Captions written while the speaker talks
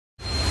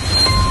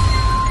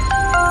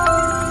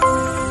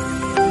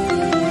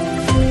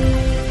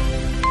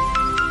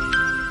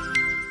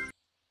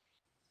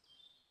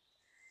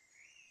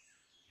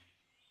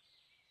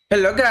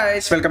Hello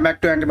guys, welcome back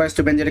to యాంగ్రీబర్డ్స్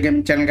to బెంజర్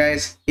gaming channel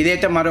guys.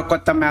 ఇదైతే మరో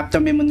కొత్త మ్యాప్తో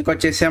మేము ముందుకు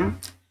వచ్చేసాం.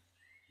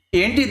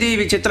 ఏంటిది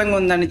విచిత్రంగా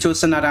ఉందని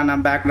చూస్తున్నారా? నా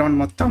బ్యాక్గ్రౌండ్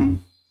మొత్తం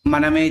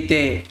మనమైతే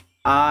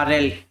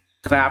ఆర్ఎల్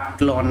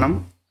క్రాఫ్ట్లో ఉన్నాం.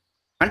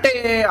 అంటే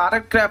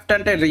ఆర్ఎల్ క్రాఫ్ట్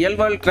అంటే రియల్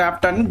వరల్డ్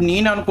క్రాఫ్ట్ అని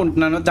నేను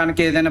అనుకుంటున్నాను.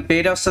 దానికి ఏదైనా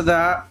పేరు వస్తుందా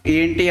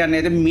ఏంటి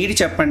అనేది మీరు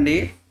చెప్పండి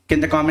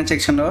కింద కామెంట్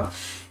సెక్షన్లో.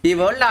 ఈ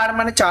వరల్డ్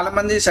ఆడమని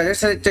చాలామంది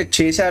సజెస్ట్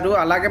చేశారు.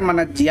 అలాగే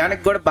మన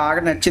జియానికి కూడా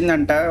బాగా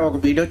నచ్చిందంట. ఒక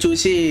వీడియో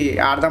చూసి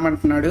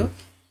ఆడదామంటున్నాడు.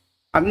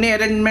 అన్ని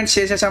అరేంజ్మెంట్స్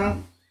చేసేసాం.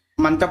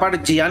 మనతో పాటు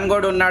జియాన్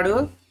కూడా ఉన్నాడు.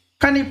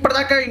 కానీ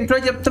ఇప్పటిదాకా ఇంట్లో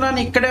చెప్తున్నాను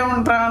ఇక్కడే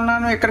ఉంటా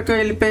అన్నాను, ఎక్కడికో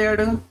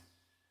వెళ్ళిపోయాడు.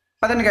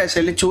 అదని కాదు,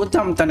 వెళ్ళి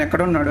చూద్దాం తను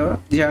ఎక్కడ ఉన్నాడు.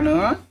 జియాను,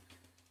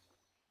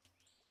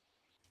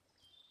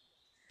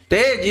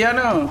 రే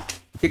జియాను,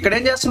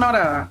 ఇక్కడేం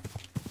చేస్తున్నావురా?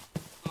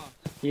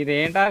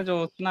 ఇదేంటా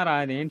చూస్తున్నారా?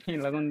 అదేంటి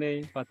ఇలాగుంది?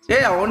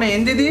 ఏ అవును,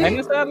 ఏంది ఇది?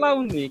 లా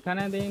ఉంది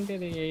కానీ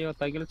అదేంటిది? అయ్యో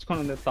తగిలించుకొని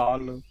ఉంది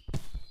తాళ్ళు.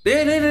 రే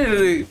రే రే,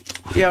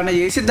 ఏమన్నా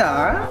చేసిద్దా?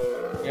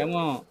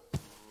 ఏమో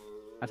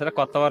అసలు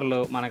కొత్త వాళ్ళు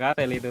మనకా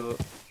తెలీదు.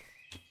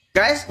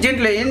 గైస్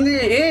దీంట్లో ఏంది?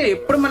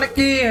 ఎప్పుడు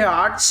మనకి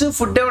ఆర్ట్స్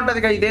ఫుడ్డే ఉంటుంది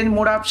కదా, ఇదేంది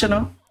మూడు ఆప్షన్?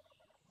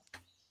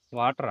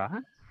 వాటరా?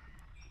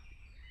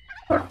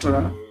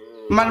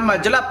 మన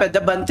మధ్యలో ఆ పెద్ద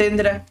బంతి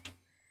ఏందిరా?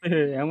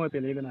 ఏమో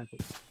తెలియదు నాకు.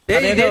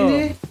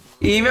 ఇదేంది?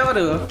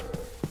 ఈమెవరు?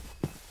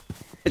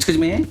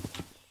 Excuse me,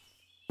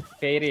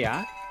 ఫెయిరియా?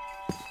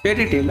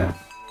 ఫెయిరీటేలా?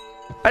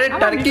 అరే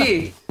టర్కీ.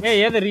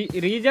 ఏదో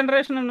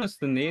రీజనరేషన్ అని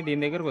వస్తుంది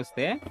దీని దగ్గరకు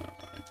వస్తే.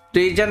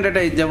 రీజనరేట్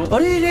అయిద్దాము.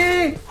 అరే రే,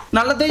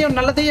 నల్ల దెయ్యం,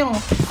 నల్ల దెయ్యం.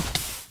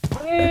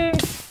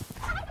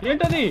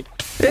 ఏంటది?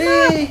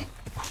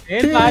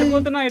 ఏం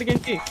పారిపోతున్నా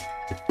ఇక్కడికి?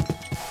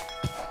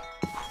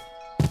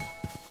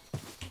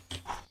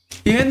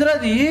 ఏంద్రా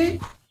అది?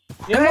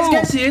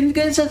 ఏంది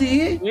గైస్ అది?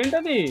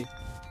 ఏంటది?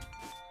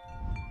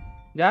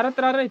 జాగ్రత్త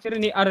రారే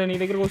చెరి. అరే నీ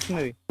దగ్గరకు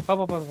వస్తున్నది. పద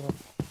పద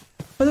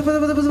పద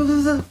పద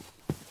పద.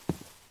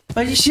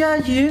 అయ్యా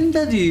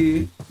ఏంటది?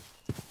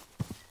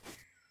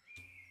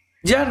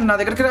 జాన్ నా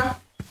దగ్గరికి రా.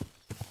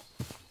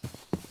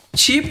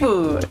 షీప్,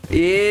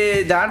 ఏ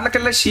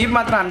దాంట్లోకెళ్ళా షీప్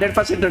మాత్రం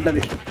 100%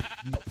 ఉంటుంది.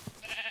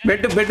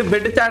 బెడ్ బెడ్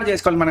బెడ్ తయారు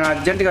చేసుకోవాలి మనం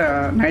అర్జెంటుగా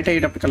నైట్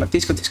అయ్యేటప్పటికల్లా.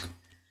 తీసుకో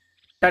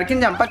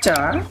టర్కీని చంపచ్చా?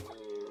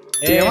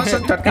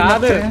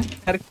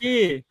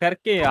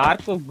 టర్కీ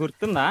ఆర్క్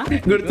గుర్తుందా?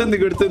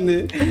 గుర్తుంది.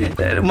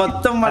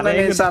 మొత్తం మన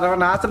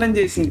సర్వనాశనం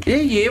చేసింది.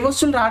 ఏ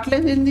వస్తువులు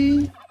రావట్లేదు ఏంది?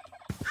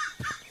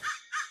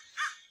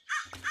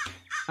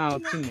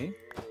 వచ్చింది.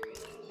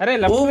 అరే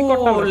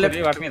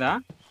లెఫ్ట్ వాటి మీద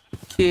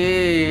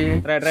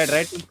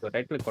రైట్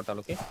క్లిక్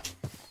కొట్టాలి.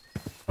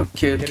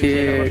 ఓకే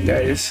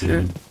గైస్,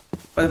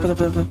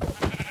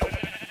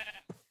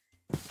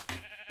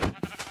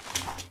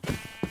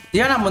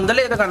 నా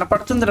ముందలే ఏదో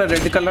కనపడుతుందిరా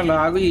రెడ్ కలర్ లో.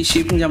 ఆగు, ఈ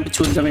షీప్ ని చంపి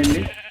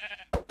చూద్దామండి.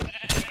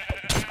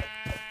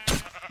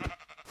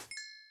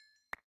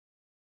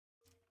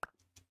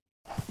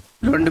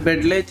 రెండు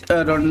బెడ్లు,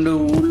 రెండు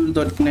ఊళ్ళు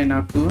దొరికినాయి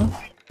నాకు.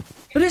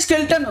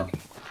 స్కెల్టన్,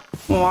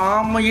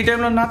 అమ్మ ఈ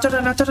టైంలో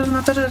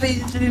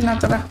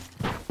నచ్చరా.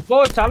 ఓ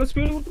చాలా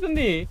స్పీడ్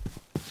కుట్టుతుంది.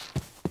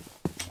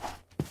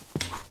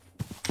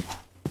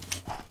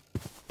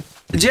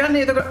 జియాన్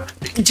ఏదో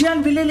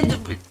జియాన్ విలేజ్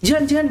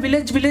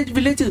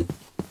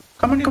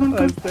కమన్.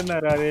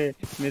 అరే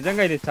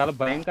నిజంగా ఇది చాలా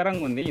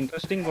భయంకరంగా ఉంది,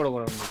 ఇంట్రెస్టింగ్ కూడా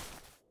ఉంది.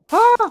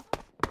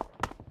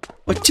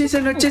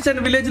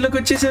 వచ్చేసాను విలేజ్ లోకి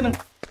వచ్చేసాను.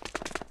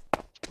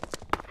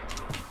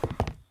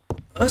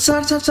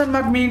 సార్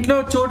నాకు మీ ఇంట్లో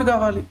చోటు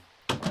కావాలి.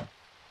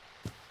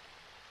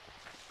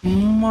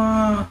 అమ్మా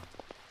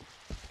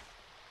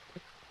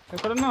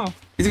ఎక్కడున్నావు?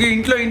 ఇది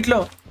ఇంట్లో.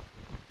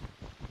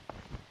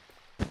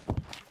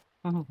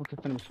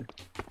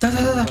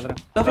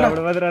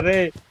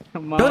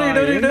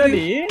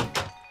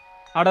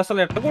 ఆడు అసలు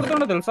ఎట్లా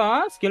కొడుతుండో తెలుసా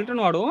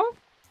స్కెల్టన్ వాడు?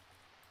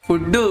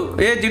 ఫుడ్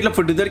దీంట్లో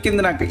ఫుడ్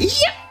దొరికింది నాకు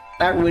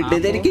ఫుడ్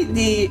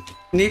దొరికింది.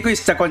 నీకు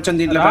ఇస్తా కొంచెం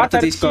దీంట్లో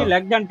తీసుకో.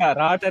 లెగ్ అంట,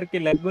 రా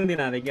టర్కీ లెగ్ ఉంది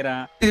నా దగ్గర.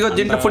 ఇదిగో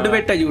దీంట్లో ఫుడ్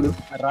పెట్టా చూడు.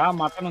 రా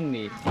మటన్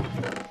ఉంది.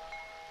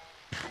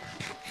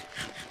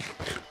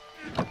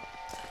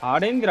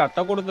 ఆడేంది అట్ట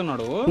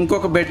కొడుతున్నాడు?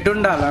 ఇంకొక బెడ్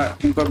ఉండాలా?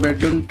 ఇంకో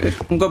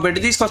బెడ్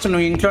తీసుకొస్తా,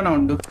 నువ్వు ఇంట్లోనే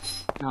ఉండు.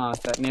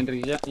 సరే నేను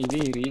ఇది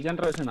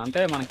రీజనరేషన్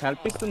అంటే మనకి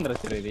హెల్ప్ ఇస్తుంది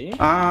అసలు. ఇది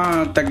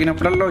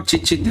తగ్గినప్పుడల్లా వచ్చి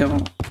ఇచ్చిద్దాము.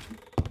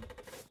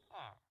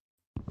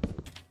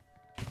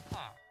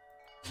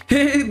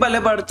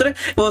 భలే పడుతున్నాయి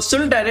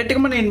వస్తువులు. డైరెక్ట్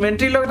గా మన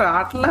ఇన్వెంటరీలోకి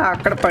రావట్లా,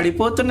 అక్కడ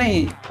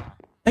పడిపోతున్నాయి.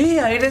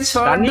 Iron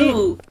స్వాడ్,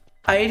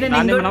 iron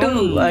ingot,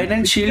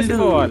 iron shield.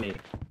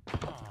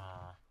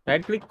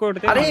 Right click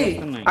కొడితే అరే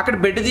అక్కడ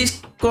బెడ్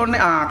తీసుకోండి.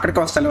 అక్కడికి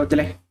వస్తాను,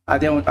 వద్దులే,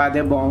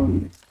 అదే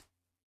బాగుంది.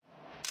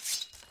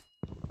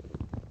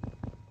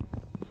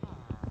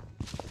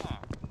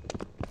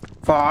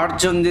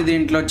 ఫార్జ్ ఉంది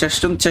దీంట్లో.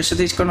 చెస్ట్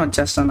తీసుకొని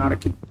వచ్చేస్తాను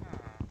ఆడికి.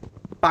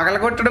 పగల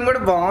కొట్టడం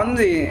కూడా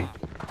బాగుంది.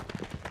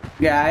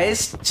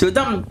 గ్యాస్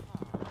చూద్దాం.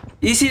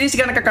 ఈ సిరీస్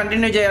కనుక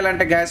కంటిన్యూ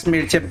చేయాలంటే గ్యాస్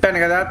మీరు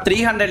చెప్పాను కదా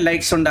 300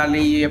 లైక్స్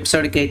ఉండాలి ఈ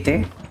ఎపిసోడ్కి. అయితే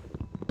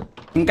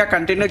ఇంకా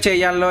కంటిన్యూ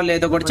చేయాలో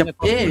లేదో కూడా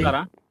చెప్తే.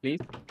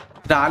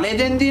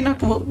 రాలేదేంది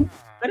నాకు?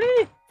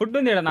 ఫుడ్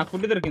ఉంది, నాకు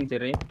ఫుడ్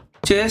దొరికింది.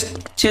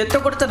 చేత్తో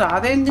కొడితే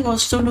రాదేంది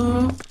వస్తువులు?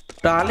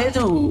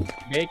 రాలేదు.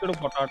 బేక్డ్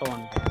పొటాటో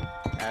అంటే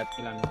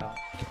యాపిల్ అంట.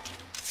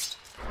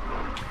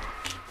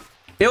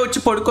 ఏ వచ్చి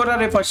పడుకోరా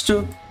రే ఫస్ట్.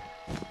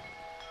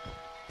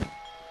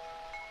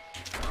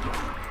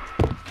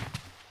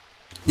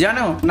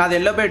 జాను నాది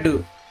yellow bed.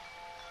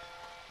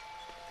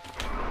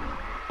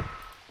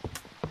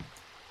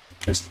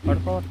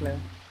 పడుకోవట్లే.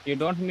 You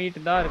don't meet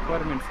the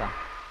రిక్వైర్మెంట్సా?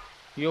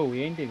 యో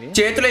ఏంటిది?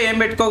 చేతిలో ఏం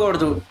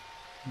పెట్టుకోకూడదు.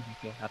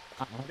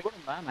 అది కూడా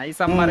ఉందా?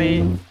 నైస్ అమ్మరే.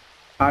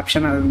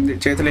 ఆప్షన్ అది ఉంది,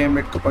 చేతిలో ఏం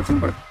పెట్టుకోపోతుంది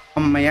కూడా.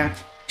 అమ్మయ్య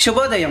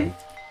శుభోదయం.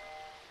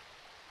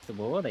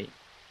 శుభోదయం.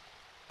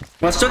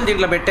 వస్తువులు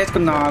దీంట్లో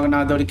పెట్టేసుకుందాం. నా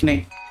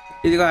దొరికినాయి.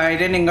 ఇదిగో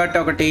ఐరన్ ఇంగట్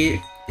ఒకటి,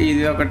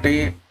 ఇది ఒకటి,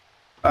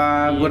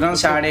 గుర్రం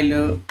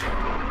సాడీలు.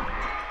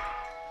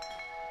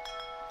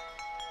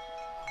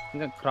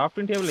 ఇంకా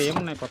క్రాఫ్టింగ్ టేబుల్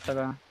ఏమున్నాయి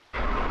కొత్తగా?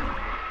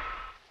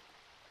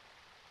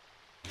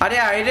 అరే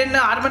ఐరన్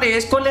ఆర్మర్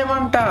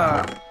వేసుకోలేమంట.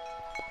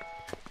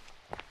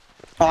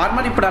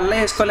 ఆర్మర్ ఇప్పుడు అల్లా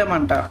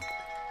వేసుకోలేమంట.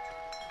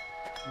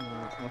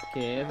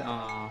 ఓకే,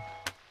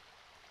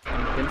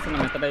 తెలిసిన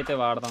మెథడ్ అయితే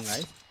వాడదాం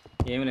గాయ్.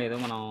 ఏమి లేదు,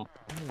 మనం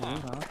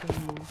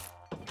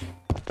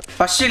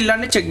ఫస్ట్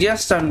ఇల్లన్నీ చెక్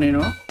చేస్తాను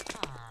నేను.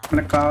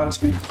 మనకు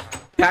కావాల్సింది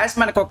గ్యాస్.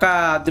 మనకు ఒక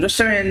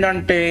అదృష్టం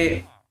ఏంటంటే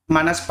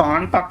మన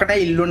స్పాన్ పక్కనే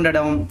ఇల్లు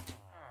ఉండడం,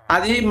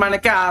 అది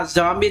మనకి ఆ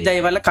జాంబీ దయ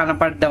వల్ల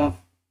కనపడడం.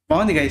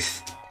 బాగుంది గైస్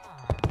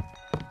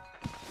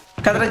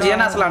కదరా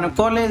జియాన్, అసలు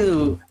అనుకోలేదు.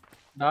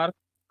 డార్క్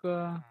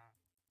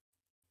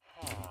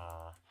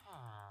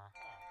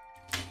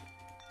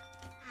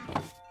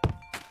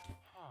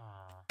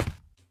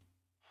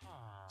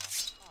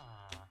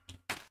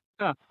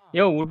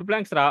ఏ వుడ్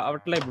ప్లాంక్స్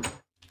రావట్లే ఇప్పుడు.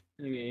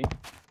 ఇవి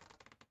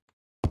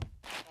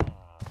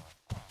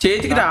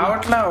చేతికి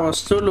రావట్లా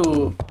వస్తువులు.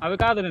 అవి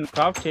కాదు, నేను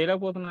క్రాఫ్ట్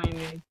చేయలేకపోతున్నా.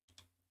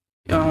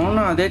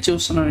 అవును అదే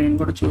చూస్తున్నాను, నేను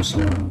కూడా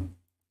చూస్తున్నాను.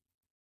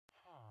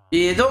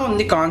 ఏదో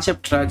ఉంది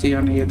కాన్సెప్ట్ రాజీ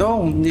అని, ఏదో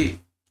ఉంది.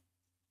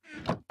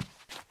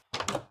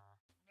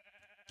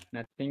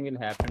 Nothing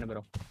will happen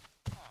bro.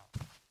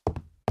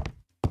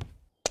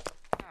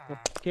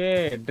 Okay,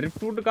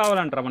 drift would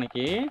కావాలంటారా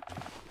మనకి?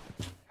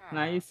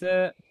 నైస్.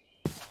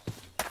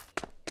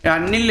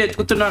 అన్ని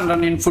ఎత్తుకుతున్నాను రా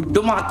నేను. ఫుడ్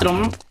మాత్రం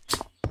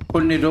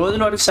కొన్ని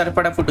రోజుల వరకు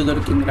సరిపడా ఫుడ్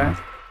దొరికిందిరా.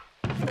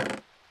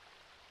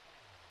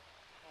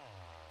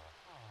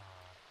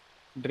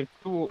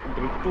 డ్రిఫ్ట్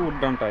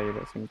వుడ్ అంట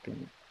ఇది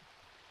సంథింగ్.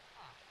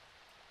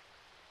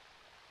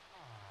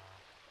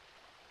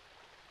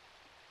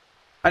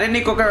 అరే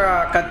నీకు ఒక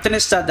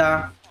కత్తినిస్తుందా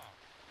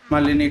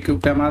మళ్ళీ నీకు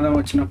ప్రమాదం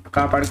వచ్చినప్పుడు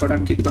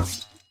కాపాడుకోవడానికి? ఇదిగో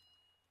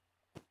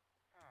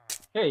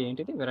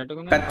ఏంటిది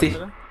వెరైటీగా కత్తి.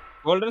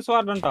 గోల్డెన్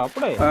స్వార్డ్ అంట.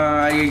 అప్పుడే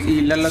ఈ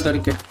ఇళ్ళల్లో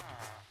దొరికే.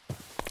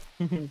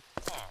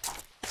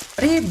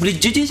 అరే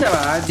బ్రిడ్జ్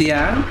చూసావా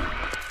జియాన్?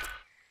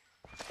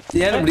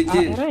 Gian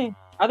bridge.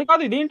 అది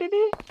కాదు,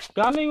 ఇదేంటిది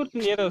గాలి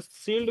ఎగురుతుంది ఏదో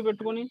సీల్డ్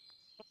పెట్టుకొని.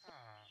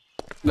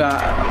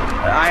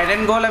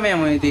 ఐరన్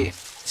గోళమేమో ఇది.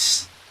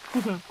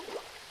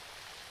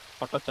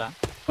 పట్టొచ్చా?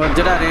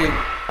 వద్దురా రే,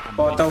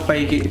 పోతావు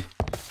పైకి.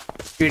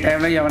 ఈ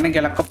టైంలో ఎవరిని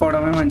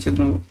గెలక్కపోవడమే మంచిది.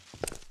 నువ్వు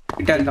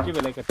ఇటు వెళ్దాం.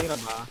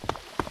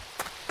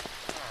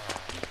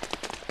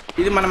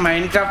 ఇది మన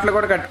మైండ్ క్రాఫ్ట్ లో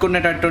కూడా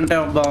కట్టుకునేటట్టు ఉంటే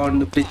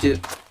బాగుండు ఫ్రిడ్జ్.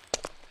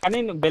 కానీ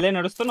బెలే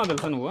నడుస్తున్నావు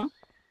తెలుసా నువ్వు?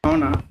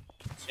 అవునా?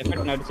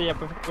 ఎఫెక్ట్ నడిచే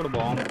ఎఫెక్ట్ కూడా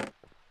బాగుంది.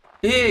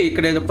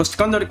 ఇక్కడ ఏదో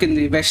పుస్తకం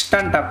దొరికింది, వెస్ట్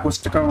అంట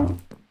పుస్తకం.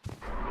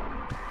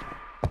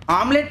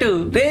 ఆమ్లెట్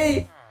రే,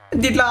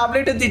 దీంట్లో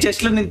ఆమ్లెట్ ఉంది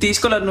చెస్ట్ లో. నేను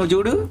తీసుకోలేదు, నువ్వు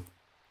చూడు.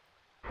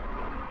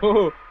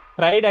 ఓహో,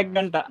 ఫ్రైడ్ ఎగ్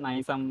అంట.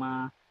 నైస్ అమ్మా.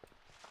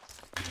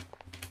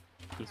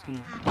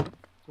 తీసుకున్నా.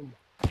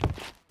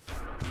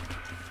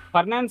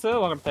 ఫర్నాన్స్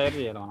ఒకటి తయారు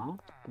చేయాలి మనం.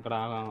 ఇక్కడ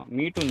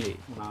మీట్ ఉంది,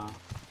 మన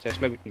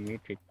చెస్ట్ లో పెట్టిన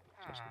మీట్.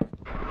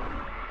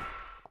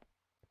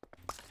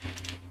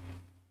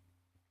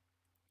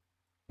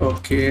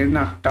 ఓకే,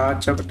 నాకు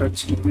టార్చ్ ఒకటి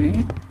వచ్చింది.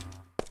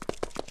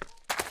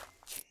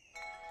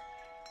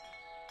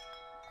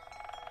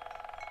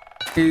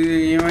 ఇది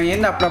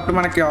ఏమైంది? అప్పుడప్పుడు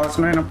మనకి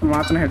అవసరమైనప్పుడు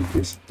మాత్రం హెల్ప్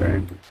చేస్తాయి.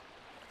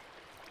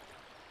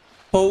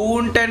 పువ్వు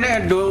ఉంటేనే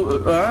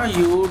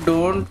you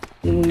don't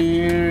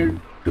need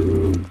to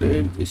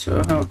break this.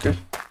 Okay,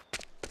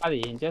 అది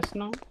ఏం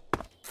చేస్తున్నావు?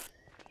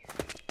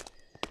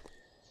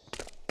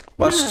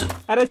 ఫస్ట్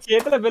అరే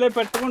చేతిలో బెలే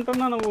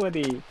పెట్టుకుంటున్నా నువ్వు.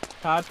 అది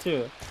టార్చ్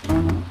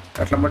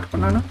ఎట్లా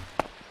పట్టుకున్నాను?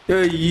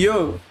 అయ్యో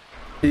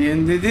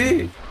ఏంది ఇది?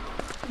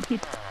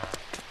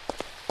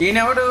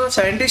 ఈయనెవడు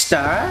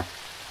సైంటిస్టా?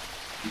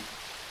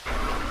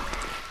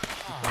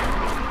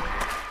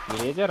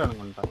 లేజర్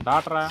అనుకుంటా.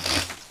 డాక్టరా?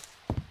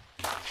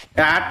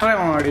 డాక్టర్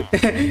ఏమో వాడి.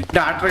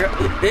 డాక్టర్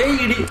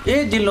ఇడి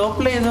దీని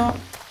లోపల ఏదో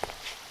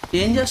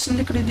ఏం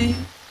చేస్తుంది ఇక్కడ? ఇది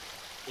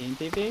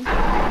ఏంటి?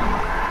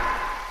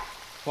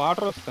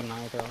 వాటర్ వస్తున్నా.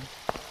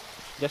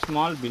 జస్ట్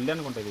స్మాల్ బిల్డ్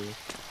అనుకుంటుంది.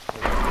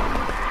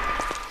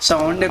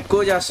 సౌండ్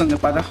ఎక్కువ చేస్తుంది.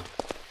 పద.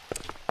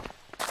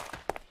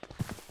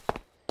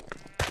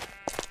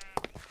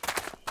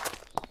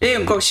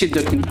 ఇంకొక షీట్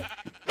దొరికింది.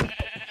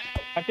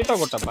 కట్టితో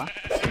కొట్టబ్బా.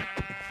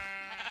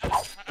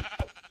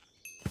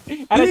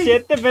 అరే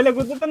చేస్తే బెల్లె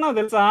గుద్దుతున్నావు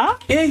తెలుసా?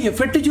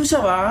 ఎఫెక్ట్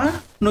చూసావా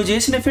నువ్వు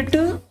చేసిన ఎఫెక్ట్?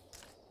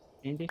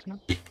 ఏం చేసిన?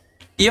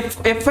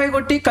 F5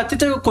 కొట్టి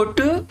కత్తితో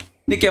కొట్టు,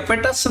 నీకు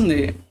ఎఫెక్ట్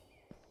వస్తుంది.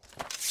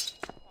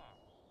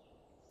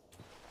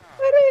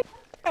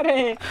 अरे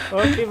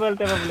ఓకే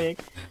बोलते पब्लिक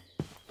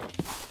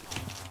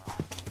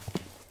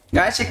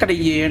గాయ్స్ ఇక్కడ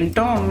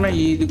ఏంటో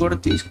ఉన్నాయి ఇది కూడా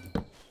తీసుకో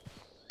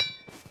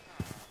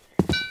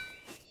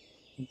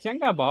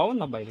నిజంగా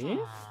బాగుందబ్బా ఇది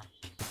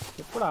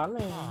ఎప్పుడు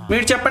ఆడలే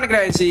మీరు చెప్పండి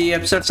గాయ్స్ ఈ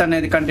ఎపిసోడ్స్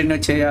అనేది కంటిన్యూ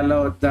చేయాలో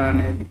వద్దా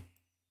అనేది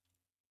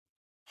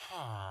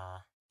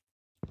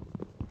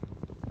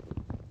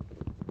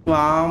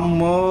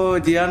వామ్మో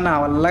జియాన్ నా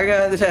వల్ల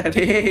కాదు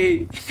సరే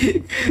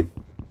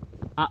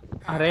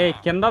అరే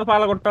కింద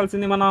పాల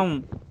కొట్టాల్సింది మనం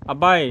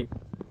అబ్బాయి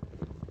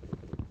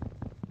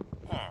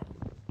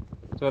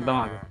చూద్దాం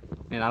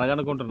నేను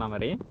అలాగనుకుంటున్నా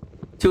మరి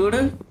చూడు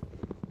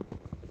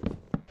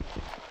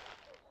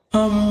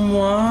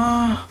అమ్మా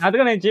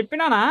అదిగా నేను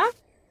చెప్పినానా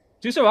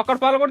చూసి ఒక్కటి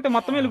పాల కొడితే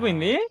మొత్తం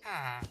వెళ్ళిపోయింది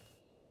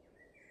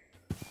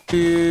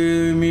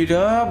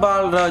మీరా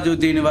బాలరాజు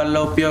దీని వల్ల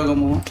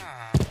ఉపయోగము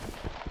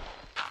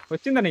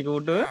వచ్చిందా నీకు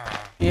వుడ్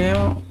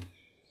ఏమో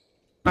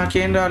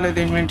నాకేం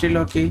రాలేదు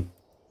ఇన్వెంటరీలోకి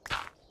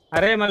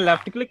అరే మళ్ళీ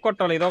లెఫ్ట్ క్లిక్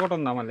కొట్టాలి ఇది ఒకటి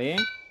ఉందా మళ్ళీ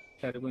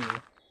సరిపోయింది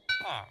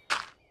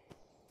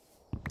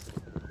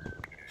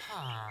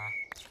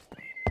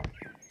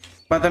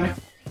పదని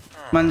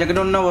మన దగ్గర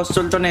ఉన్న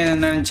వస్తువులతో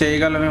నేను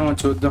చేయగలమేమో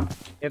చూద్దాం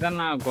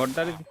ఏదన్నా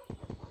గొడ్డలి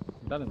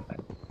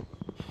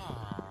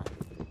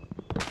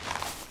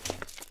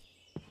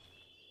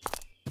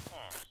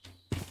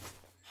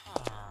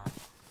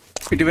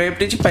ఇటువైపు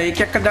నుంచి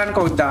పైకి ఎక్కడానికి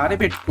ఒక దారి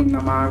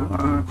పెట్టుకుందాం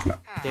అట్లా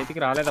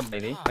చేతికి రాలేదబ్బా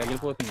ఇది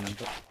పగిలిపోతుంది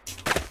అంతా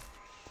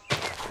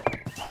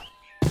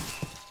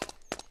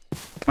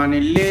మన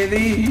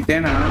వెళ్ళేది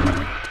ఇదేనా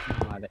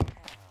అదే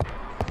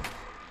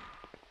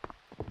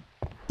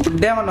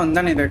ఫుడ్ ఏమన్నా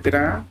ఉందా నీ దగ్గర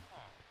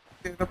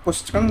ఏదో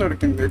పుస్తకం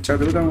దొరికింది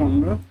చదువుదాం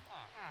ముందు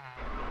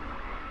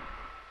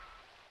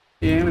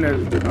ఏం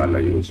లేదు వాళ్ళ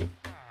యూజ్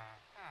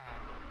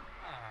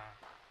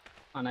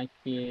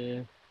మనకి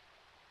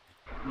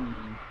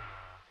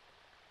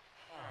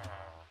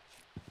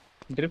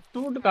drift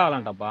would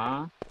కావాలంటబ్బా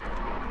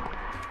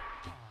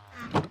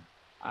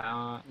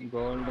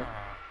gold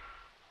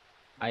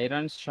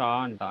iron Shah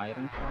అంట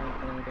ఐరన్ షా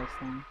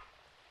చేస్తాం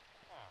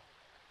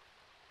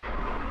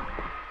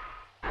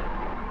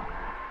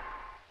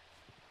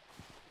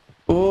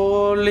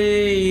ఓలీ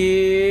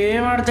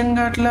ఏం అర్థం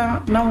కావట్లా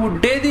నా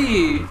వుడ్డేది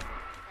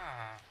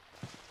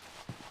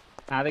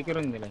నా దగ్గర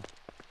ఉందిలే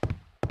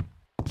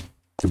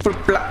ఇప్పుడు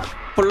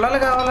పుల్లలు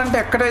కావాలంటే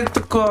ఎక్కడ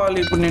ఎత్తుక్కోవాలి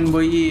ఇప్పుడు నేను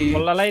పోయి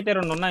పుల్లలు అయితే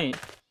 2 ఉన్నాయి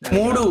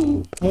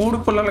మూడు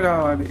పుల్లలు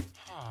కావాలి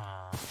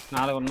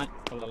 4 ఉన్నాయి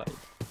పుల్లలు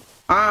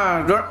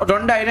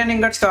 2 ఐరన్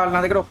ఇంగట్స్ కావాలి నా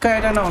దగ్గర ఒక్క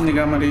ఐరన్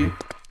ఉందిగా మరి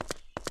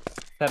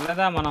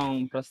సర్లేదా మనం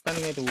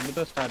ప్రస్తుతానికి అయితే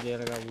వుడ్తో స్టార్ట్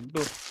చేయాలిగా వుడ్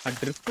ఆ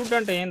డ్రిఫ్ట్ వుడ్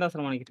అంటే ఏంది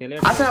అసలు మనకి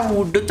తెలియదు అసలు ఆ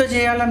వుడ్తో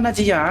చేయాలన్నా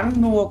జియాన్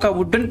నువ్వు ఒక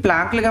వుడ్ని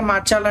ప్లాంక్లుగా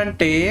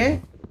మార్చాలంటే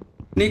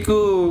నీకు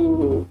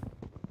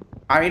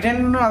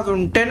ఐరన్ అది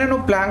ఉంటేనే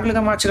నువ్వు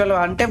ప్లాంక్లుగా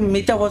మార్చగలవు అంటే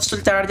మిగతా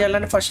వస్తువులు తయారు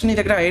చేయాలంటే ఫస్ట్ నీ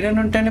దగ్గర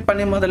ఐరన్ ఉంటేనే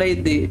పని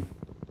మొదలైద్ది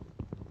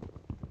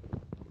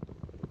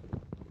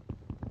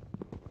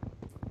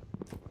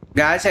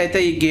గాయస్ అయితే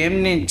ఈ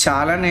గేమ్ని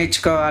చాలా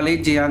నేర్చుకోవాలి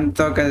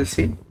జియాన్తో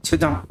కలిసి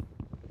చూద్దాం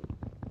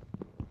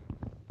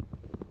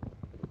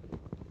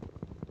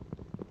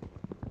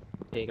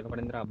ఇక్కడ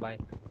పడిందిరా అబ్బాయి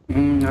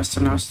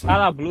వస్తున్నా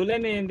ఆ బ్లూ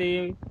లైన్ ఏంది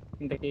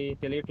ఇంతకి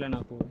తెలియట్లే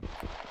నాకు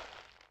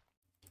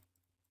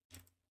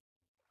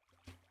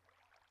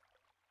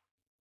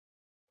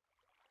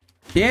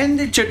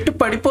ఏంది చెట్టు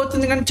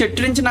పడిపోతుంది కానీ చెట్టు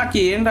నుంచి నాకు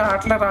ఏం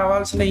అట్లా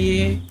రావాల్సినవి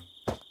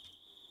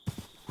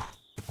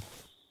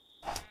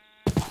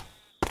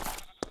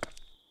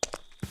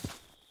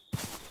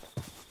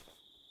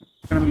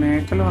ఇక్కడ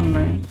మేకలు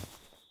ఉన్నాయి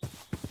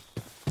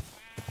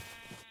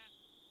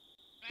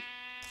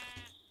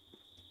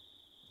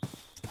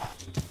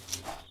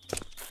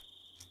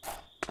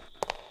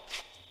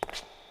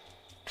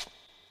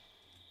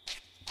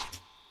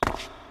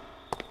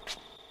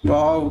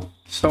వావ్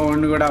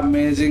సౌండ్ కూడా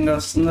అమేజింగ్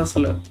వస్తుంది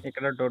అసలు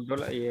ఇక్కడ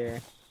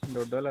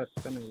దొడ్డోలు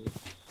వస్తున్నాయి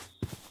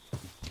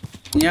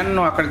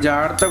నువ్వు అక్కడ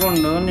జాగ్రత్తగా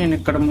ఉండు నేను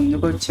ఇక్కడ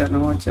ముందుకు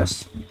వచ్చేస్తాను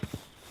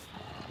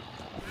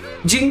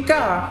జింక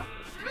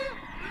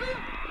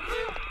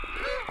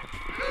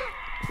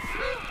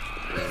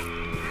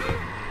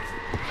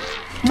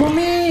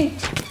మమ్మీ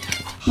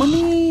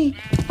మమ్మీ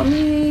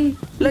మమ్మీ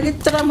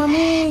లగిత్తరా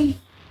మమ్మీ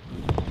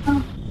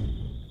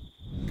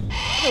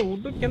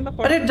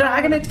అరే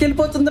డ్రాగన్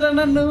ఎత్తుకెళ్ళిపోతుందిరా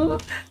నన్ను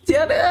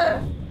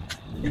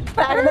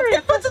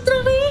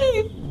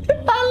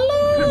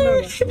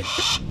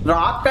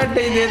రాక్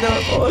అంటే ఇదేదో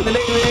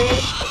వదిలేవే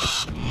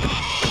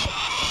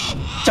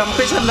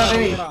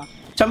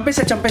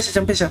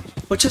చంపేసా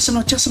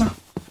వచ్చేస్తున్నా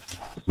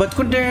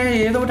బతుకుంటే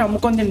ఏదో ఒకటి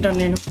అమ్ముకొని తింటాను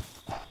నేను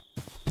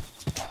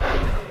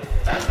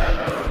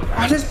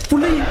అరే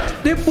పులి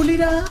రే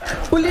పులిరా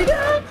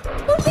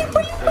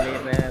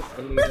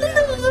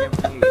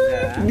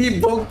నీ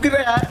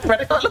బొగ్గురా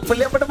వెనకాల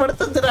పులి ఎప్పటి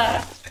పడుతుందిరా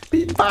నీ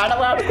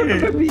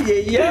పాడవాడుకుంటున్నా నీ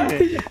అయ్యా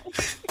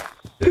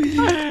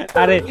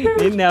అరే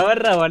నిన్ను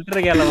ఎవర్రా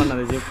ఒంటరికి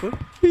వెళ్ళమన్నది చెప్పు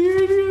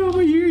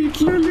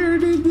ఇట్లా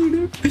లేడు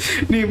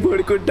నీ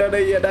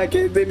పడుకుంటానయ్యా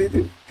నాకేం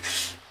తెలీదు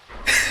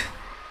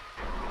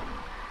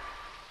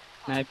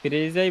నా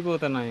ఫ్రీజ్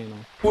అయిపోతున్నా నేను.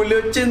 పులి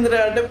వచ్చిందిరా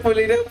అంటే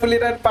పులిరా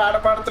పులిరా అని పాట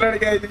పాడుతున్నాడు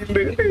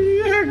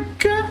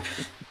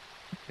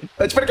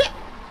వచ్చిపడికే.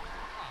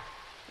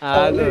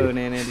 ఆగు,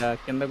 నేను ఇలా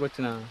కిందకు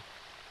వచ్చిన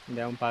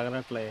ఇదేమో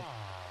పగలట్లే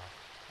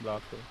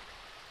బ్లాక్.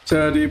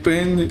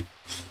 సరిపోయింది.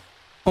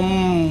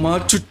 అమ్మా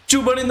చుచ్చు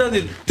పడింది, అది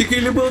ఎత్తికి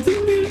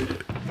వెళ్ళిపోతుంది.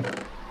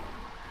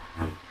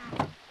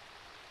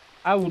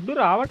 ఆ వుడ్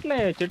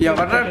రావట్లే. చెట్టు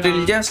ఎవర్రా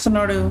డ్రిల్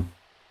చేస్తున్నాడు?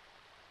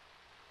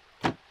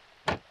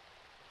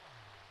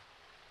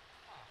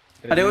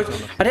 అరే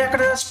అరే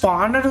అక్కడ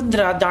స్పానర్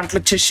ఉందిరా, దాంట్లో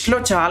చెస్ట్ లో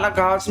చాలా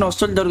కావాల్సిన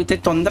వస్తువులు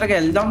దొరుకుతాయి. తొందరగా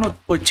వెళ్దాం,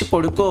 నువ్వు వచ్చి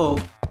పడుకో.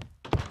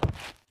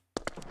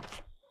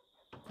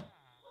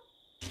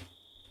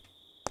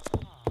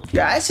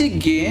 గ్యాస్ ఈ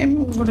గేమ్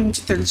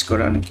గురించి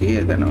తెలుసుకోవడానికి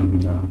ఏదైనా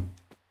ఉందా?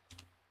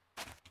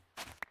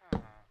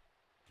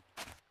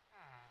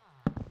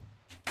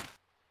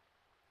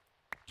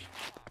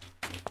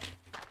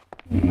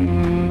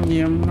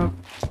 ఏమన్నా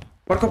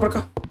పడుకో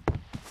పడుకో.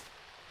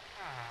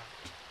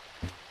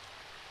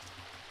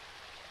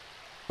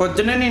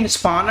 పొద్దున్నే నేను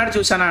స్పానర్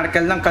చూసాను, ఆడికి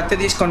వెళ్దాం. కత్తి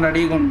తీసుకొని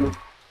రెడీగా ఉండు.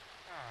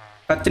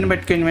 కత్తిని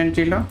పెట్టుకో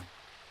ఇన్వెంటరీలో.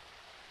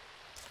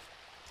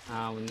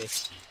 ఉంది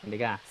చూసిన.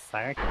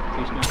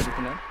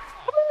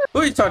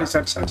 సారీ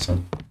సారీ సారీ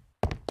సారీ,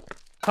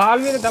 కాలు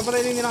మీద దెబ్బ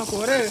తగిలింది నాకు.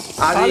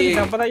 అది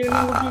దెబ్బ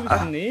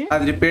తగిలింది.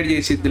 అది రిపేర్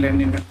చేసిద్దిలే.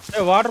 నేను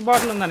వాటర్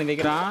బాటిల్ ఉందా నీ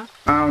దగ్గర?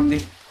 ఉంది.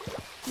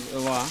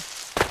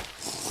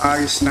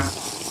 ఆగిస్తున్నా,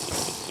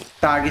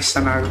 తాగిస్తా.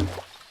 నాకు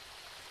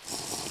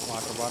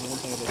వాటర్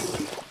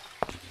బాటిల్.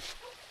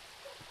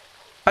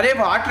 అరే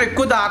వాటర్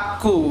ఎక్కువ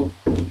తాక్కు,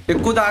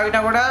 ఎక్కువ తాగినా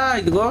కూడా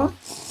ఇదిగో.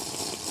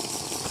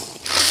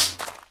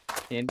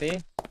 ఏంటి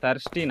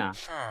థర్స్టీనా?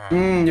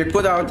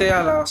 ఎక్కువ తాగితే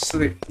అలా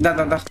వస్తుంది. దా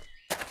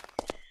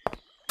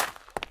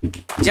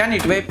జాన్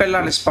ఇటువైపు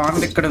వెళ్ళాలి.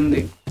 స్పాన్ ఇక్కడ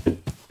ఉంది.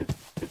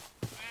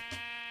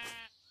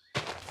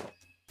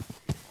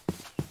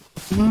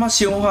 అమ్మ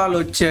సింహాలు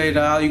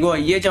వచ్చాయిరా. ఇగో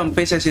అయ్యే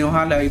చంపేసే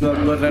సింహాలు. ఇగో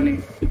గొర్రని.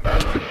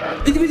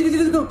 ఇదిగో ఇదిగో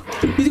ఇదిగో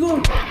ఇదిగో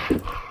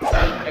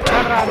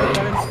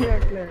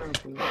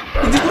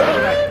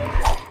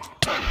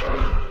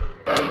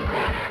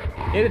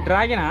ఏది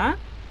డ్రాగనా?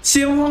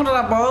 సింహం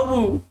రా బాబు.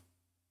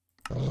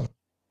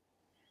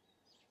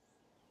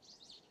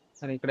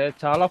 అరే ఇక్కడ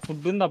చాలా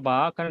ఫుడ్ ఉందబ్బా,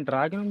 కానీ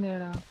డ్రాగన్ ఉంది.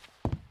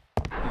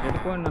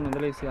 పెట్టుకోండి నన్ను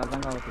వదిలేసి,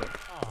 అర్థం కావట్లేదు.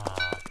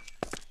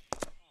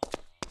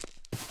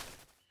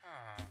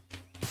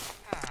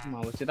 మా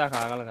వచ్చేదాకా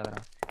ఆగాలి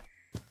కదరా.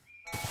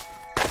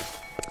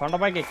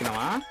 కొండపైకి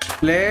ఎక్కినావా?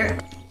 లే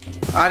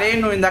అరే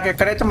నువ్వు ఇందాక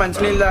ఎక్కడైతే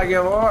మంచినీళ్ళు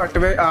తాగావో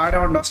అటువై ఆడే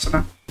ఉండి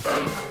వస్తున్నా.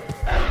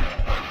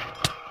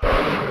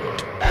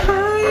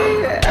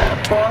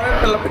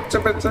 పిల్ల పిచ్చ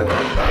పిచ్చ.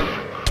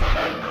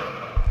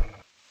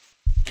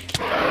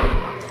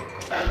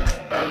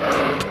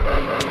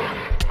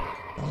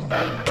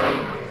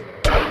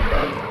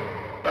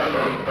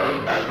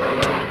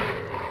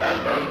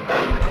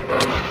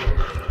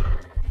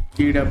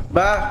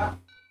 డబ్బా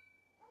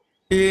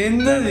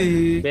ఏందది?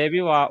 బేబీ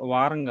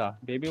వారంగా.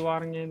 బేబీ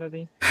వారంగా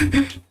ఏందది?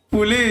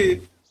 పులి,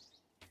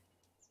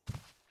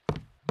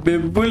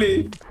 బెబ్బులి.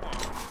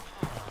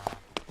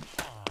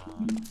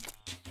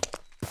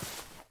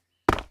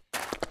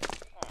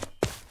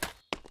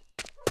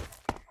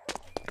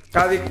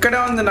 అది ఇక్కడే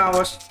ఉంది. నా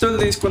వస్తువులు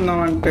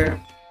తీసుకుందామంటే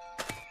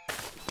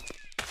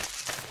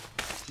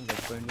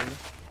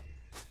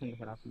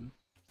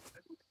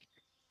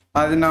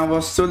అది నా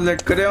వస్తువుల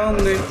దగ్గరే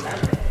ఉంది.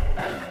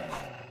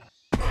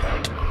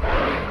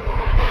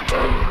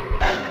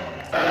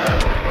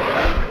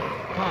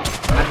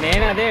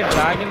 నేను అదే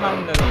డ్రాగన్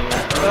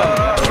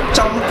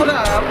చంపురా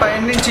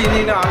పైనుంచి.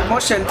 నేను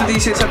ఆల్మోస్ట్ హెల్త్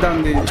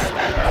తీసేసేదాన్ని.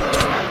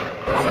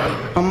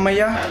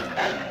 అమ్మయ్యా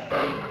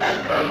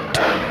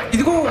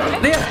ఇదిగో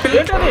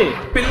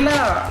పిల్ల.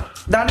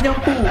 దాన్ని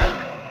చంపు,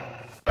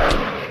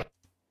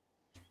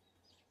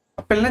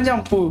 పిల్లని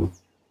చంపు.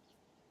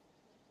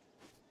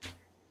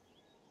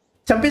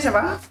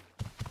 చంపేసావా?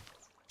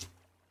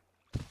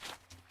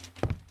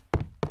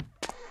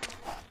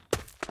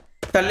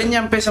 తల్లిని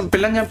చంపేసాం,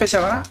 పిల్లని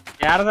చంపేసావా?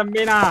 ఏడ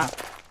చంపినా?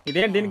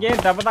 ఇదే దీనికి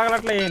దెబ్బ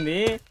తగలట్లే ఏంది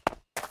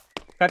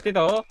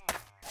కత్తితో?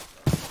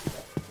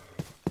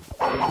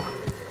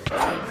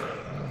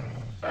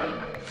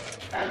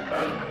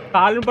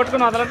 కాళ్ళు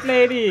పట్టుకుని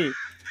వదలట్లేదు.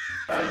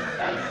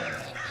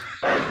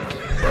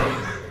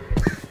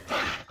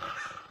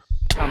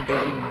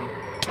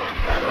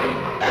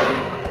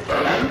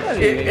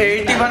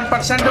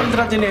 81%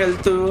 ఉందిరా దీని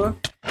హెల్త్.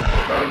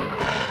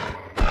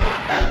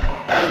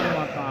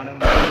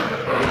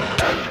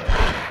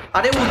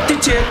 అరే ఉత్తి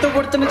చేతితో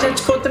కొడుతున్నా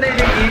చచ్చిపోతున్నాయి.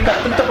 ఈ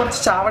కత్తులతో కొడితే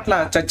చావట్లా,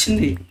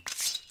 చచ్చింది.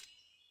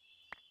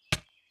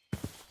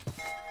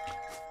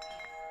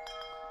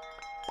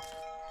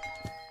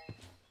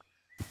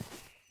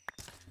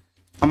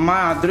 అమ్మా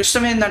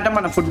అదృష్టం ఏంటంటే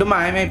మన ఫుడ్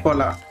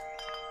మాయమైపోలా.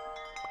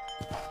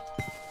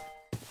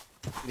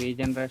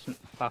 రీజనరేషన్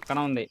పక్కన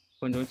ఉంది,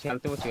 కొంచెం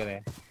హెల్త్ వచ్చు కదా.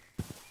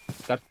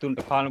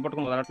 కత్తుంటే కాలు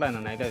పట్టుకుని వదలట్లేదు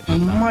నన్ను అయితే.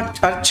 అమ్మ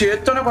అది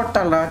చేత్తోనే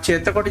కొట్టాలా,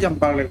 చేత్తో కొట్టి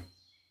చంపాలి.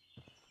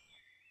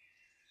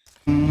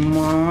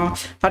 అమ్మా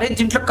అరే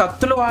దీంట్లో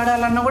కత్తులు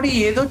వాడాలన్నా కూడా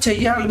ఏదో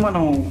చెయ్యాలి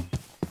మనం.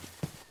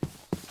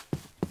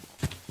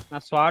 నా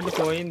స్వాడ్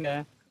పోయిందే.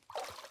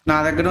 నా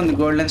దగ్గర ఉంది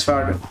గోల్డెన్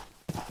స్వాడ్.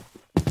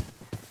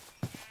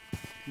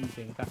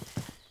 ఇంకా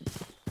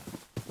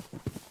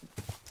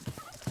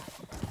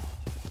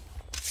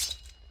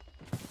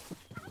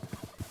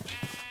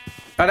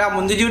అరే ఆ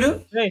ముందు చూడు.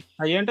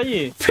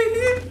 అయ్యేంటయ్యి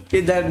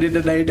నిన్న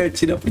నైట్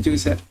వచ్చినప్పుడు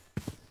చూసా.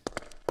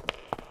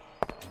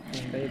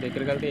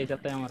 దగ్గరికి వెళ్తే ఏ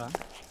చెప్తాయేమోరా.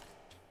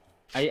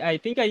 ఐ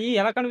థింక్ అయ్యి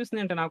ఎలా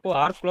కనిపిస్తుంది అంటే నాకు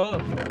ఆర్క్ లో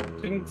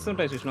స్ట్రింగ్స్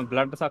ఉంటాయి చూసిన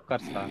బ్లడ్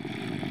సక్కర్స్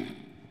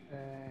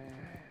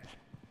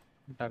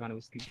ఇంత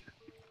కనిపిస్తుంది.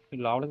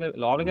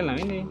 లోపలికి వెళ్ళాం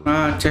ఏంది.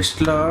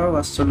 చెస్ట్ లో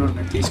వస్తువులు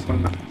ఉన్నాయి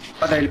తీసుకున్నా.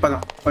 పద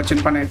వెళ్ళిపోదాం, వచ్చిన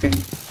పని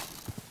అయిపోయింది.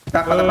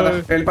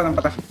 వెళ్ళిపోదాం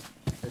పద.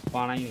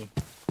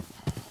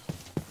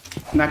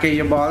 నాకు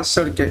ఏ బాల్స్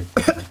దొరికాయి.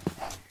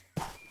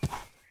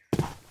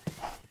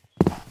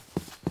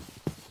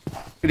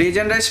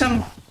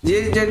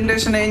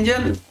 రీజనరేషన్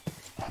ఏంజల్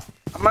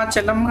అమ్మా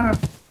చెల్లమ్మ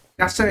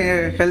కాస్త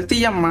హెల్తీ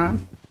అమ్మా.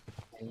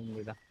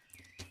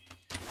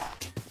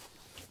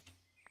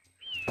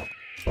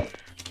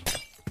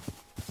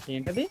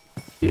 ఏంటది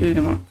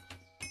ఏమో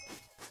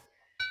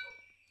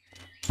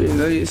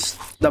ఏదో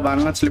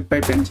దబాలన స్లిప్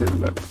అయిపోయింది.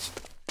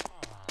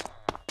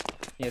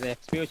 ఏదో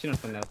ఎక్స్పీ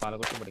వచ్చినట్టుంది అది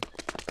పాలకొట్టుబడి.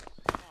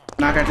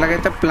 నాకు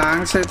ఎట్లాగైతే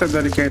ప్లాంక్స్ అయితే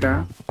దొరికాయిరా.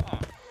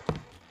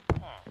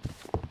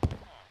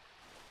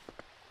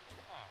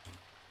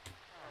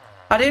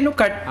 అరే నువ్వు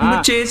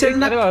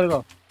చేసేది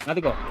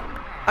అదిగో.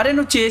 అరే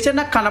నువ్వు చేసేది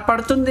నాకు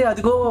కనపడుతుంది.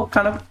 అదిగో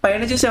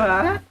పైన చూసావా?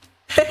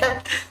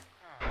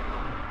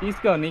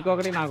 తీసుకో,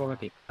 నీకొకటి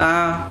నాకొకటి.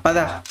 పద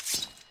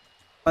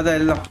పద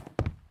వెళ్దాం.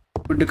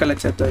 ఫుడ్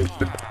కలెక్ట్ చేద్దాం.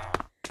 ఇప్పుడు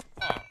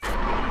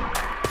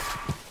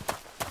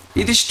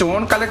ఇది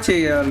స్టోన్ కలెక్ట్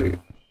చేయాలి.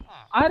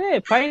 అరే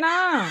పైన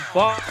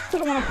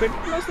మనం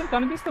పెట్టుకున్న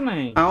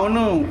కనిపిస్తున్నాయి.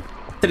 అవును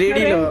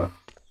 3Dలో.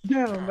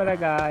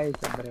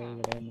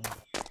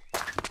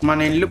 మన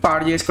ఇల్లు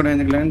పాడు చేసుకునే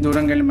ఎందుకు లేదు,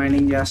 దూరంగా వెళ్ళి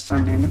మైనింగ్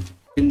చేస్తాను నేను.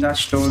 కింద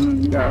స్టోన్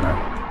ఉంది కాడ.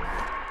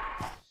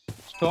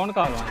 స్టోన్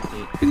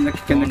కావాలి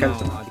కిందకి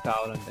వెళ్తాను. అది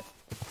కావాలంటే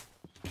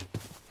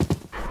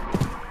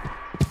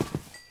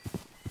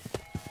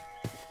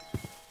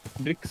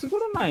బ్రిక్స్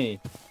కూడా ఉన్నాయి.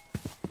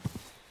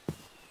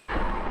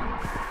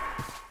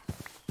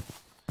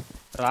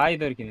 రాయి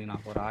దొరికింది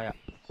నాకు, రాయ.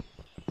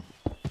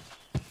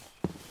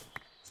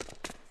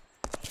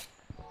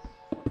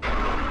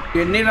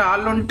 ఎన్ని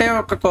రాళ్ళు ఉంటే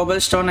ఒక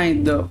కోబల్ స్టోన్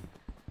అయిద్దో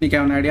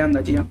నీకేమైనా ఐడియా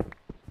ఉందా? జియా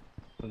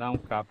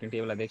క్రాఫ్టింగ్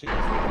టేబుల్ అదే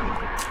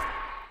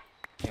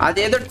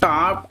అదేదో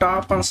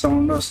టాప్ అని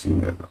సౌండ్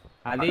వస్తుంది.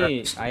 అది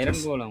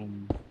ఐరన్ గోళం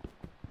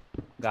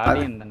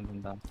గాలి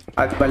అనుకుంటా.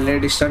 అది భలే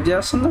డిస్టర్బ్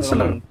చేస్తుంది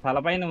అసలు.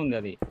 తలపైన ఉంది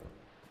అది.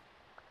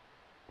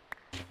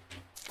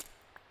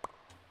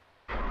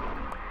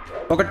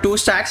 ఒక 2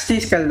 స్టాక్స్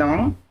తీసుకెళ్దాం,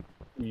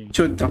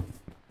 చూద్దాం.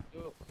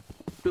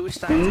 2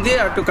 స్టాక్స్ ఉంది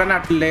అటు, కానీ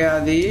అట్లే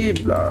అది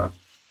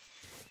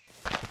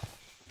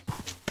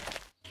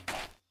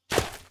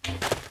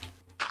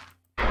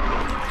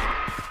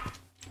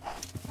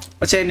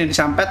వచ్చే నేను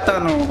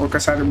చంపేస్తాను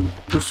ఒకసారి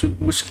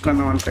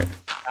బుసుకున్నాం అంటే.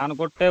 దాన్ని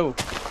కొట్టేవు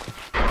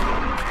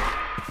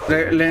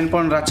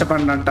లేనిపోని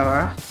రచ్చబండి అంటావా?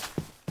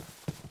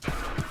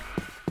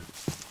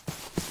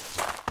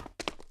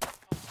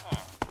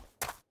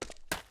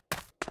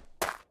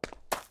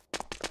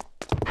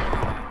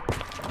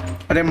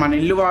 అరే మన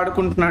ఇల్లు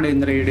వాడుకుంటున్నాడు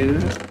ఇంద్రయుడు.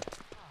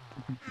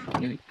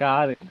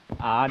 కాదు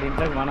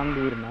ఆడింట్లో మనం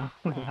దూరినా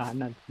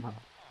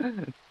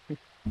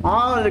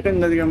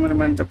అదిగా మరి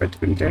మంచిగా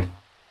పెట్టుకుంటే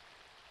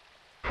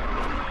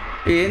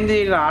ఏంది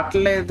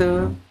రావట్లేదు.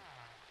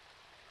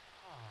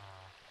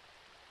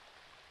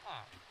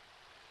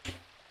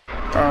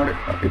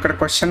 ఇక్కడ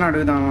క్వశ్చన్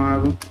అడుగుదాం.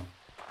 ఆగు.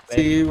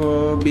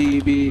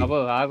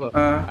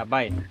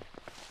 అబ్బాయి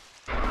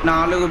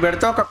 4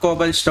 పెడితే ఒక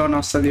కోబల్ స్టోన్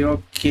వస్తుంది.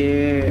 ఓకే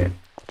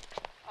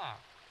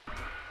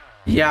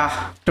యా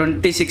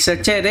 26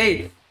 వచ్చాయి. రే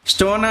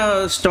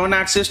స్టోన్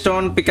యాక్స్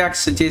స్టోన్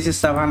పికాక్స్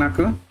చేసిస్తావా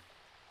నాకు?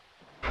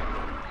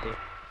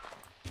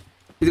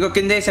 ఇదిగో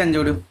కింద వేసాను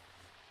చూడు.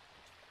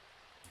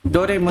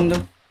 డోరే ముందు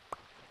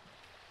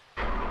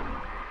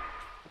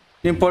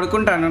నేను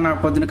పడుకుంటాను. నాకు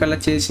పొద్దున కల్లా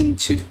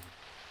చేసించు.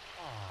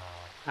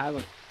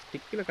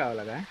 స్టిక్లు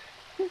కావాలగా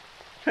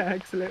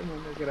మన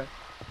దగ్గర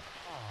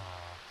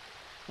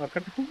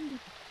ఒకటి.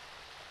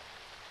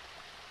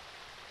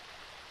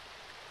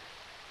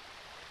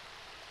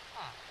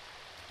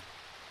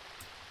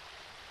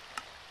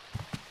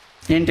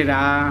 ఏంటిరా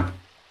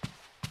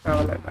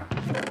కావాలరా?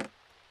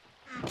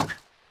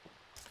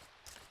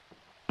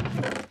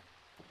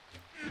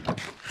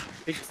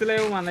 స్టిక్స్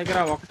లేవు మన దగ్గర.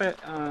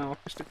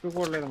 ఒక స్టిక్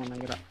కూడా లేదు మన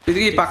దగ్గర.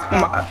 ఇది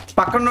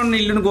పక్కన ఉన్న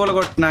ఇల్లుని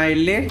గోలగొట్టినా,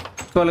 వెళ్ళి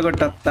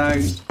గోలగొట్టా.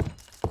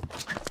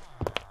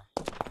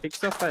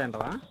 స్టిక్స్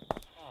వస్తాయంటవా?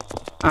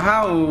 ఆహా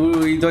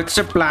ఇది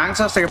వచ్చే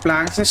ప్లాంక్స్ వస్తాయి.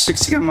 ప్లాంక్స్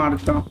స్టిక్స్గా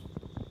మారుతాం.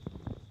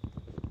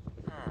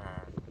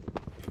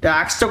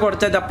 యాక్స్తో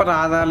కొడితే తప్ప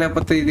రాదా?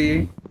 లేకపోతే ఇది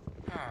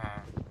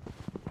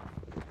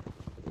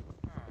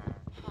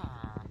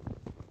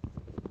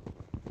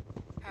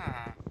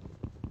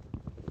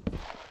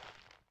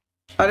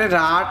అరే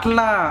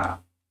రాట్లా.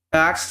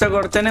 యాక్స్తో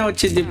కొడితేనే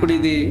వచ్చింది. ఇప్పుడు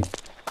ఇది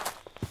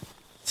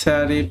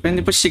సరిపోయింది.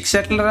 ఇప్పుడు 6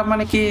 ఎట్లరా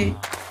మనకి?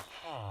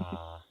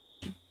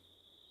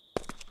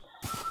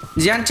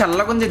 జియాన్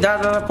చల్లగుంది. దా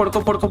దా పడుకో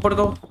పడుకో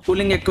పడుకో.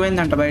 కూలింగ్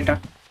ఎక్కువైందంట బయట.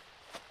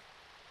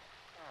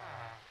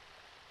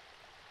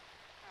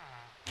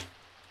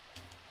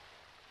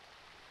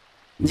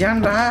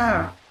 జియాన్ రా.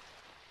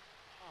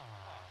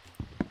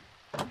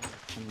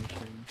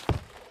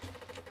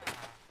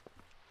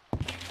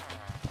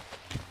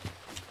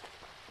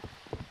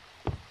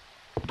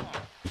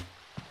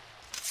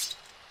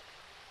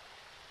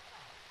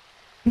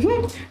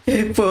 ఏ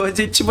పోజ్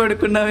ఇచ్చి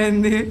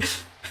పడుకున్నావేంది?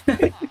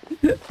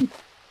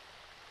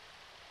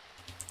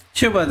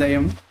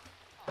 శుభోదయం.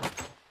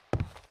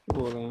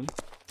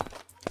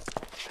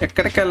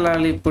 ఎక్కడికి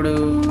వెళ్ళాలి ఇప్పుడు?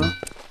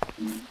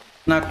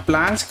 నాకు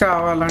ప్లాన్స్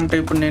కావాలంటే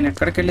ఇప్పుడు నేను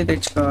ఎక్కడికి వెళ్ళి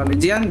తెచ్చుకోవాలి?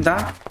 జియాన్ దా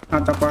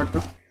నాతో పాటు.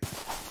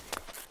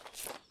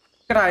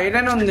 ఇక్కడ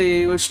ఐరన్ ఉంది,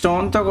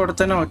 స్టోన్తో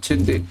కొడితేనే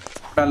వచ్చింది.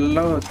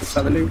 కల్లో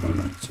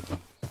చదలేకుండా వచ్చింది.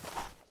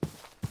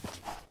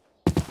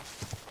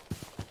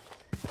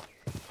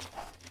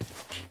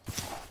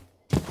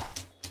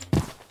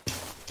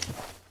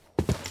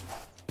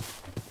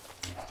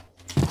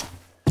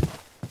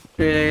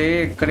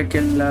 ఎక్కడికి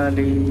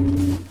వెళ్ళాలి?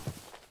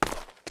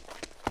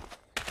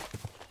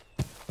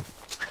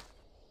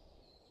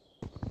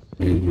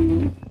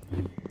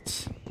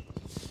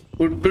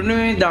 ఫుడ్ని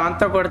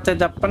దాంతో కొడితే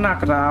తప్ప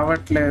నాకు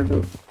రావట్లేదు.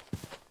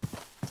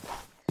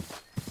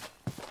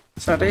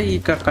 సరే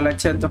ఇక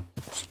కలెక్ట్ చేద్దాం.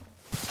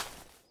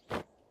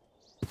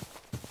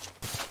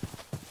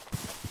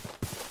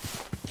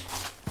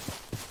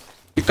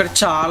 ఇక్కడ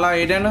చాలా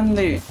ఐరన్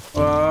ఉంది.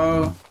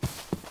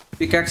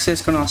 పికాక్స్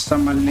చేసుకొని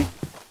వస్తాం, మళ్ళీ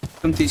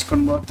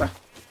తీసుకొని పోతా.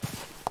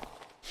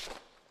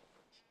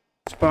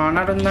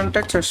 స్పానర్ ఉందంటే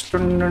చెస్ట్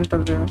ఉండి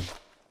ఉంటుంది.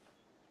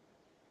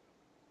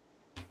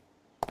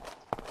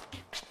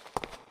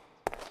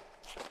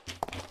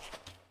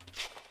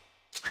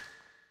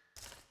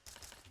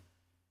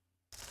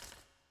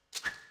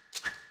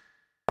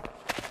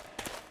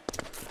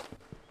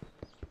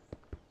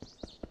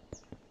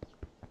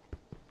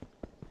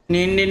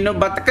 నేను నిన్ను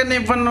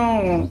బతకనివ్వను,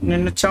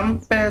 నిన్ను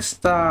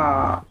చంపేస్తా.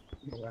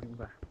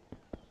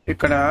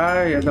 ఇక్కడ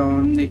ఏదో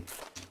ఉంది.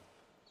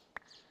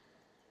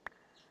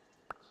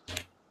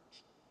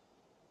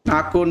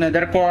 నాకు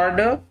Nether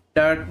card,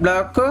 dirt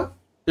black,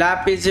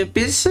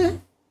 lapis,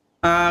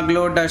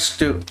 glow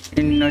dust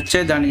ఇన్ని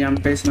వచ్చే దాన్ని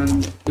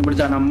చంపేసినందు. ఇప్పుడు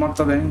దాని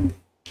అమ్మవుతుంది.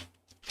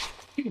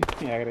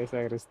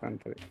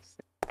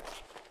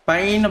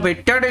 పైన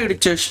పెట్టాడు ఇడు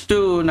చెస్ట్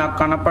నాకు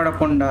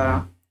కనపడకుండా.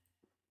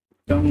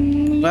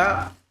 దొంగ.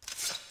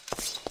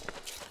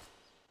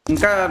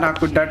 ఇంకా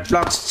నాకు డట్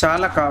బ్లాక్స్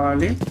చాలా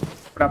కావాలి.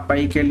 ఇప్పుడు ఆ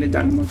పైకి వెళ్ళి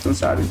దాన్ని మొత్తం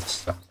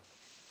సాధిస్తా.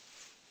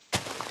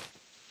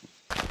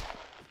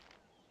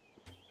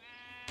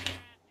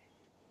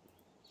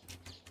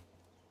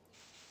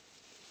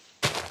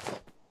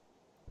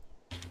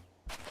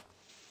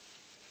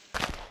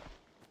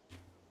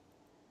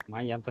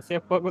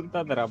 ఎంతసేపు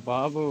పగులుతుందిరా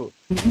బాబు.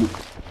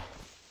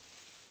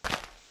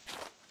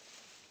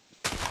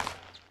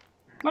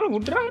 మరి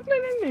వుడ్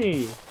రావట్లేదండి.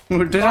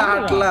 వుడ్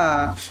రావట్లా.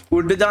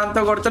 వుడ్ దాంతో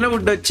కొడితేనే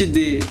వుడ్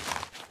వచ్చింది.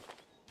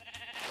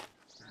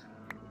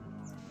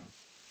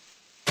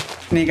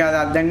 నీకు అది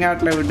అర్థం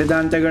కావట్లేదు. వుడ్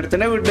దాంతో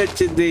కొడితేనే వుడ్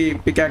వచ్చింది.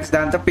 పికాక్స్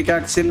దాంతో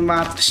పికాక్స్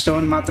మాత్రం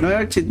స్టోన్ మాత్రమే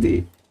వచ్చింది.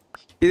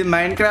 ఇది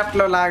మైండ్ క్రాఫ్ట్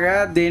లో లాగా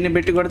దేన్ని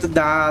పెట్టి కొడితే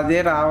అదే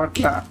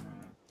రావట్లా.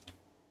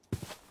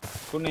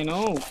 ఇప్పుడు నేను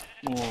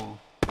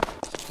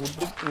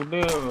వుడ్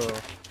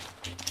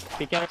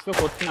పికాక్స్ లో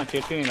కొట్టిన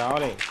చెట్టుని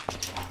రావాలి.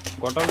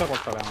 గొడ్డలతో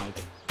కొట్టాలేమో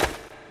అయితే.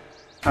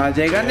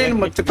 అదేగా నేను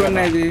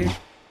మొత్తుకున్నది.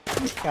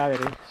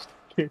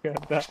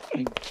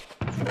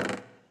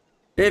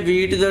 ఏ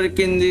వీటి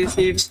దొరికింది,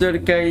 సీడ్స్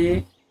దొరికాయి,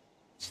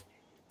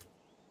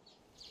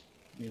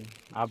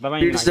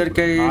 సీడ్స్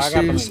దొరికాయి.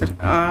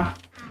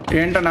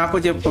 ఏంటో నాకు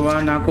చెప్పువా,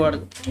 నాకు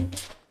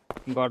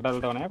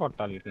గొడ్డలతోనే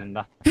కొట్టాలి కింద.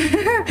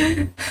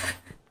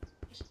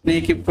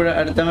 నీకు ఇప్పుడు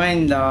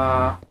అర్థమైందా?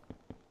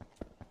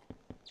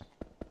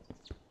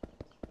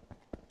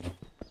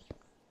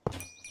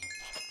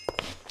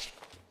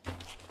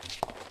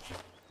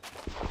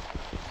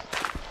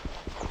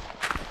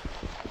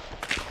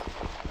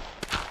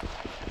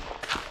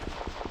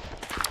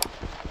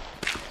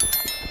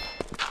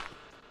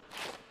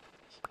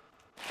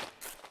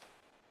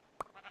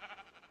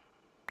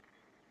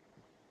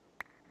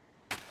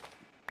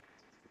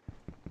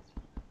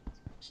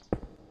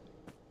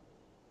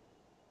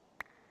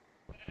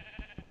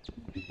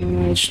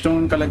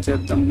 స్టోన్ కలెక్ట్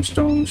చేద్దాం.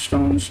 స్టోన్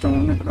స్టోన్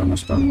స్టోన్ ఇక్కడ ఉన్న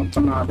స్టోన్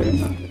మొత్తం నాదే.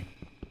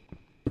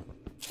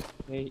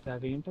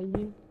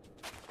 అదేంటయ్యి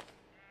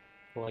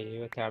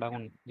తేడా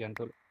ఉంది.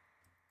 జంతువులు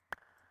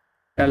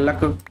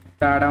ఎల్లకు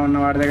తేడా ఉన్న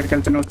వాడి దగ్గరికి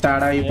వెళ్తే నువ్వు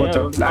తేడా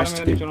అయిపోతావు. లాస్ట్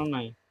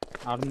ఉన్నాయి.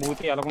 ఆడ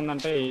మూతి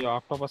ఎలాగుందంటే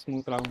ఆక్టోపస్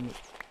మూతి లాగా ఉంది.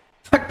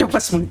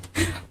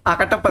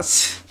 అకటోపస్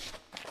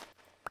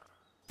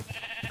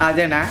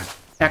అదేనా?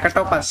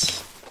 ఎకటోపస్.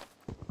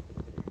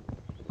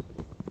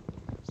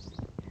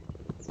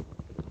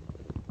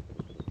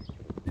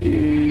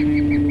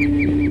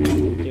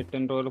 చెట్టు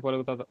రోజులు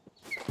పలుకుతుందో.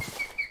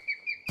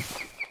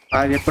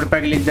 అది ఎప్పుడు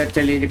పగిలిద్దో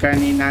తెలియదు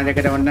కానీ నా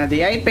దగ్గర ఉన్నది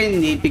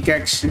అయిపోయింది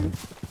పికాక్స్.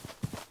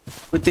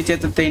 ఉత్తి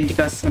చేతులతో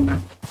ఇంటికి వస్తున్నా.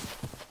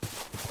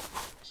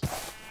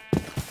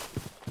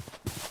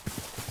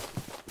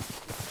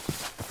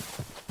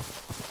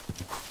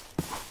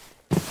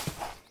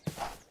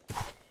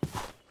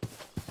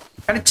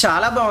 కానీ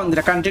చాలా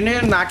బాగుంది కంటిన్యూ.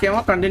 నాకేమో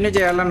కంటిన్యూ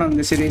చేయాలని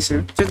ఉంది సిరీస్.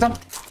 చూద్దాం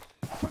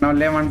మన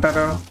వాళ్ళు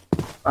ఏమంటారో.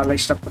 వాళ్ళ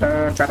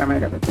ఇష్టప్రకారమే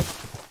కదా.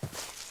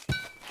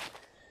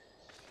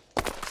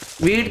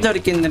 వీడి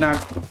దొరికింది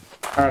నాకు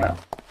ఆడ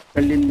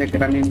వెళ్ళిన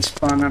దగ్గర నేను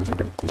స్పానర్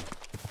దగ్గరికి.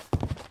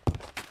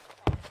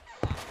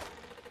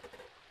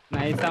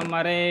 నైస్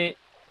మరి.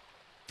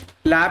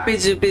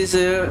 లాపీస్ జూపీస్,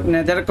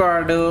 Nether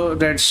card,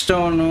 red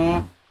stone,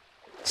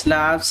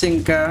 slabs,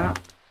 ఇంకా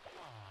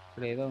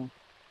ఏదో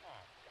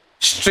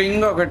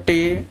స్ట్రింగ్ ఒకటి,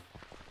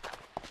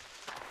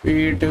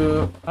 వీటు,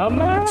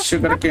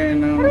 షుగర్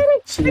కేన్,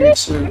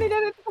 సీడ్స్.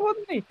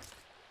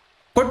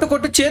 కొట్టు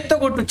కొట్టు చేత్తో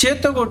కొట్టు,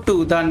 చేత్తో కొట్టు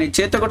దాన్ని.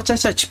 చేత్తో కొట్టు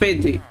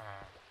చచ్చిపోయింది.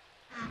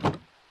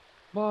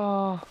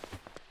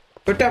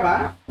 కొట్టావా?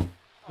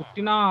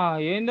 పుట్టినా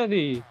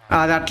ఏందది?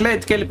 అది అట్లా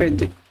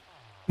ఎత్తుకెళ్ళిపోయింది.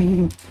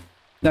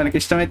 దానికి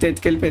ఇష్టమైతే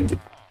ఎత్తుకెళ్ళిపోయింది.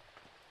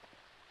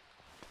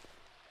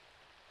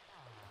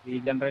 ఈ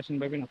జనరేషన్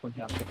బేబీ నాకు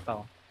కొంచెం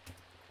చెప్తావా?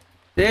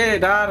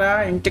 రా రా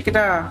ఇంటికి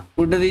రా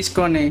ఫుడ్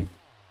తీసుకొని.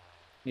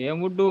 ఏం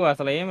ఫుడ్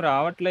అసలు ఏం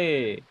రావట్లే.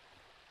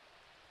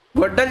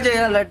 గొడ్డలు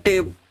చేయాలంటే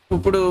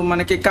ఇప్పుడు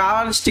మనకి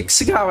కావాలి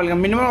స్టిక్స్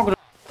కావాలి మినిమం ఒక.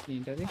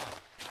 ఏంటది?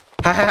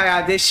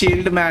 అదే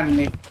షీల్డ్ మ్యాన్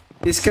ని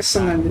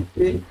తీసుకొస్తుందండి.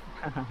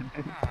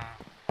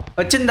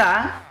 వచ్చిందా?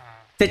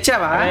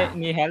 తెచ్చావా?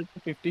 నీ హెల్త్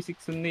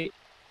 56 ఉంది.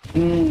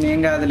 ఏం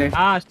కాదులే.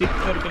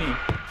 స్టిక్స్ దొరికినాయి.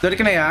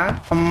 దొరికినాయా?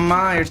 అమ్మా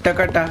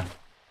ఎట్టకట్ట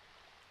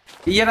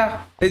ఇయ్యరా.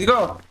 ఇదిగో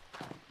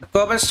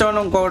కోబల్ స్టోన్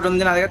ఇంకొకటి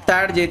ఉంది నా దగ్గర.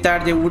 తయారు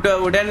చేయి.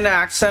 Wooden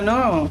action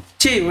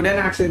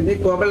wooden action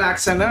కోబల్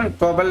action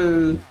కోబల్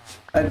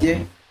అది.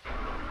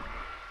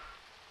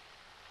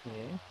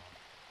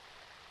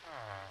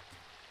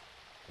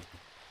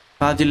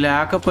 అది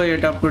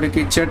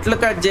లేకపోయేటప్పటికి చెట్లు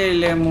కట్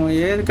చేయలేము,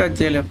 ఏది కట్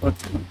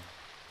చేయలేకపోతున్నాం.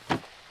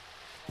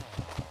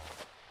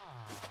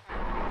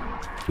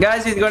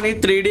 గాయ్స్ ఇదిగోండి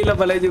 3Dలో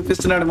భలే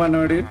చూపిస్తున్నాడు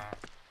మనోడు.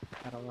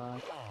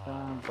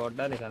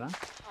 కొట్టాలి కదా.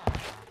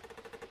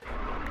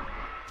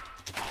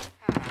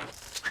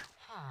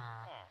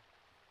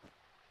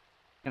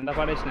 ఎంత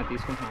పడేసిన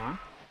తీసుకుంటున్నావా?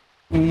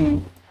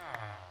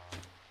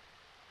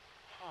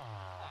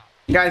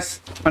 గాయ్స్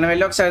మనం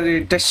వెళ్ళి ఒకసారి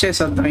టెస్ట్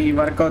చేసేద్దాం ఈ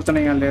వర్క్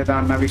అవుతున్నాయా లేదా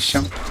అన్న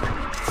విషయం.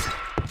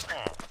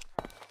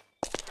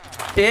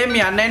 మీ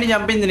అన్నయ్యని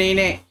చంపింది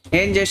నేనే.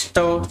 ఏం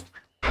చేస్తావు?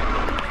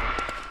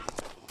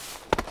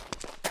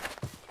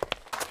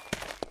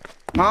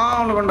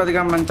 మామూలుగా ఉండదు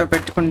మనతో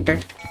పెట్టుకుంటే.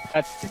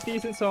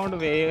 సౌండ్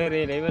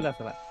వేరే లెవెల్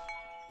అసలు.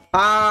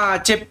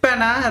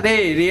 చెప్పానా అదే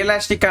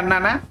రియలిస్టిక్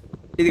అన్నానా?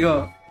 ఇదిగో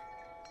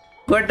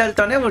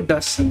గొడ్డలతోనే వుడ్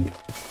వస్తుంది.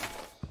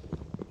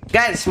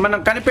 గైస్ మనం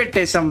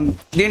కనిపెట్టేసాం.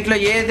 దీంట్లో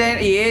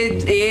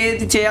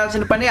ఏది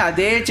చేయాల్సిన పని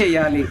అదే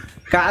చేయాలి.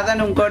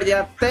 కాదని ఇంకోటి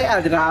చేస్తే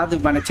అది రాదు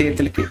మన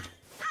చేతులకి.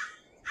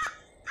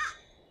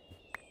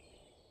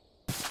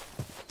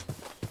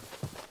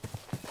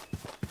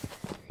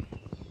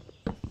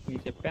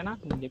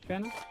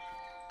 చెప్పానా?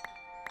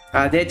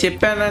 అదే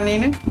చెప్పానా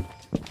నేను.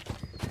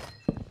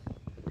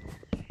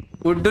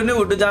 వుడ్డుని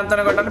వుడ్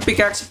దాంతోనే కొట్టాలి,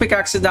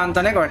 పికాక్స్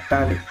దాంతోనే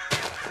కొట్టాలి.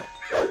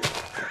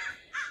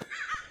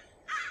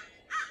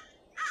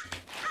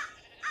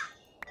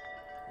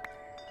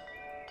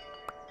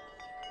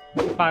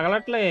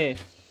 పగలట్లే.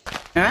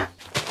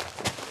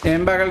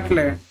 ఏం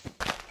పగలట్లే?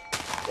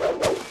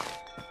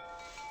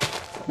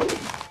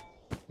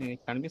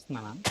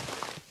 కనిపిస్తున్నానా?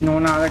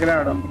 నువ్వు నా దగ్గర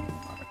ఆడు.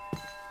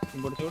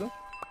 ఇప్పుడు చూడు.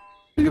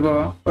 ఇదిగో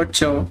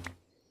వచ్చావు.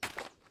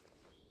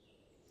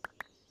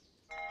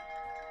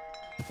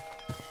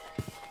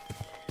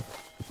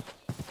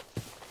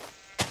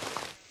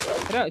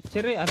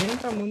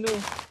 అదేంట్రా ముందు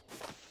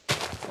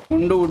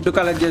వుడ్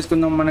కలెక్ట్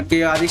చేసుకుందాం. మనకి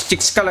అది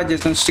స్టిక్స్ కలెక్ట్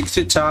చేసుకుందాం. స్టిక్స్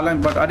చాలా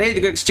ఇంపార్టెంట్. అరే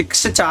ఇది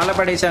స్టిక్స్ చాలా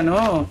పడేసాను.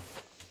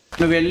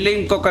 నువ్వు వెళ్ళి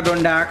ఇంకొక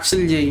 2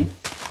 యాక్సులు చెయ్యి.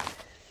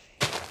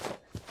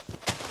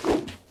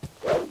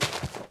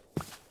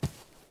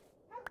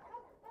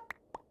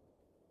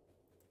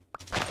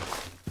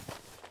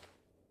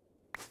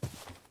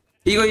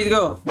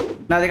 ఇదిగో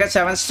నా దగ్గర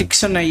 7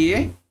 స్టిక్స్ ఉన్నాయి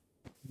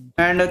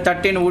అండ్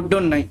 13 వుడ్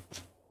ఉన్నాయి.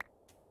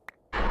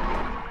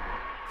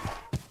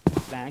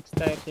 స్నాక్స్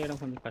తయారు చేయడం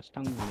కొంచెం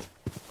కష్టంగా ఉంది.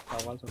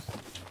 కావాల్సి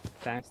వస్తుంది.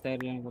 స్నాక్స్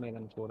తయారు చేయడం కూడా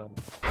ఏదైనా చూడాలి.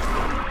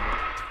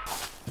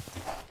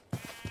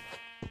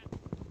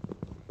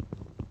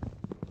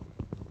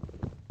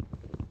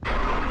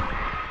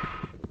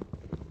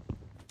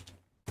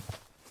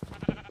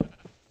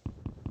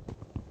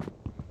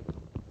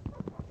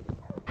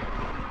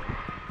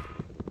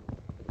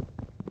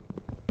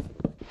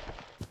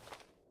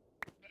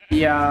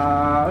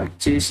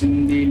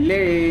 చేసింది లే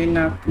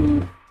నాకు.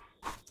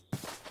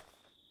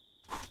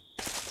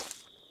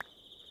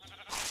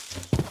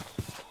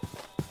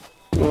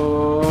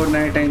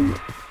 నైట్ అయింది.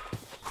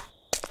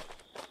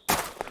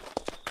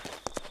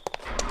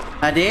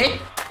 అదే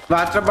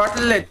వాటర్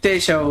బాటిల్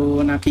ఎత్తేసావు,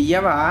 నాకు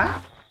ఇయ్యవా?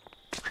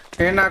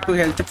 నాకు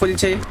హెల్త్ ఫుల్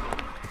చేయి.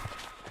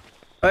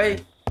 ఓయ్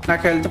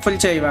నాకు హెల్త్ ఫుల్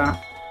చేయవా?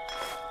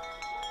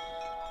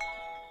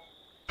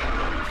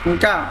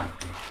 ఇంకా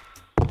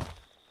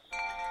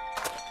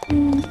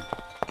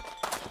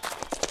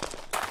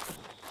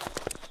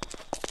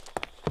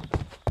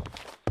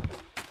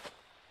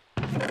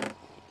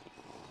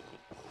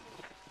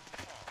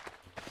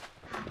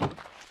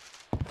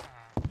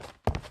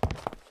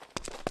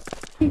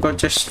ఇంకో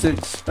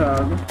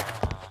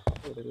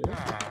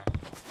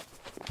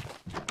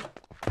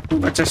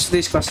చెస్ట్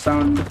తీసుకొస్తా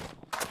ఉండు.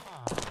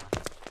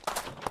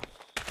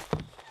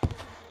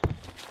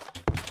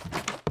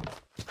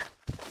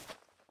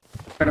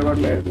 ఇక్కడ కూడా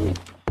లేదు.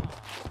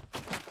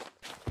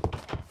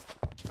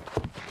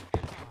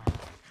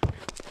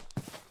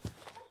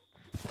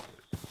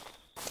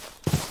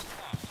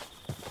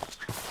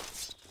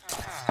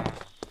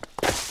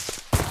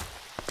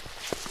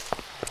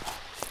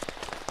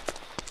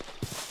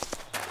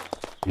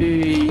 ఈ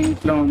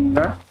ఇంట్లో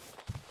ఉందా?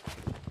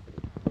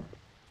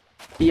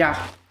 యా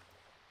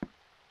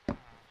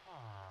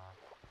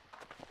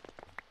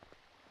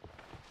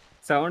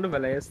సౌండ్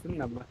భలే వేస్తుంది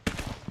అమ్మా.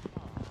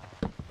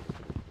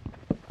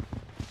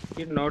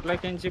 ఈ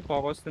నోట్లోకించి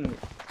పొగ వస్తుంది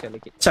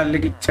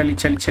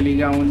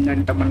చలిగా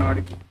ఉందంట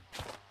మనవాడికి.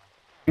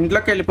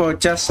 ఇంట్లోకి వెళ్ళిపో,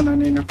 వచ్చేస్తున్నా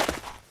నేను.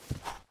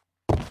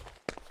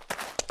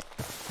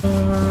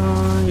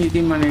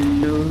 ఇది మన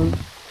ఇల్లు.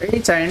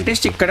 ఈ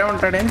సైంటిస్ట్ ఇక్కడే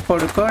ఉంటాడని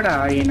పడుకోడా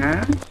ఆయన?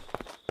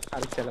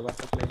 అది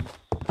చెలబట్టట్లేదు.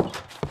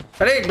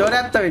 అరే డోర్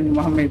వేస్తావండి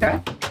మొహం మీద.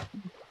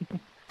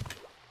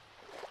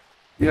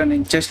 ఇదిగో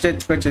నేను చెస్ట్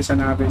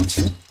ఎత్తుకొచ్చేసాను ఆ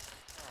బెంచ్.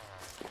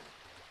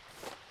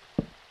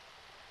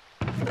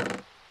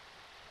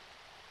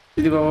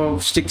 ఇదిగో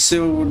స్టిక్స్,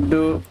 వుడ్,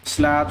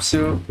 స్లాబ్స్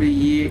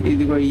ఇయ్యి.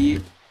 ఇదిగో ఇయ్యి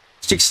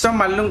స్టిక్స్తో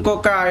మళ్ళీ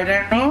ఇంకొక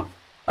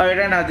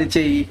ఐరన్ అది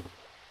చెయ్యి.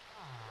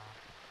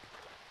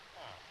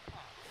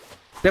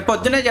 రేపు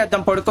పొద్దునే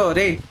చేద్దాం. పడుకో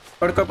రే,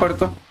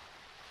 పడుకో.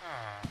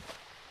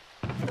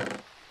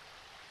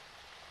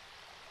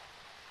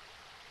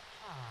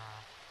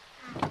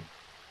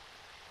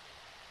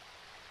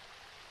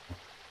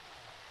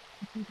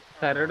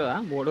 సరేడు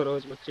 3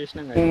 రోజులు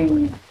వచ్చేసినాం.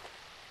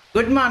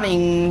 Good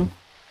morning.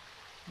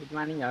 Good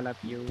morning all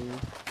of you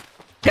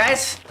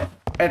guys.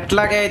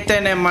 ఎట్లాగైతే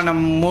మనం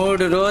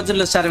 3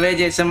 రోజులు సర్వే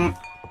చేసాం.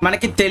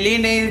 మనకి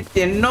తెలియని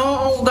ఎన్నో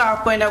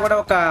కాకపోయినా కూడా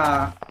ఒక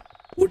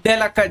వుడ్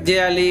ఎలా కట్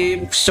చేయాలి,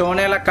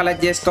 స్టోన్ ఎలా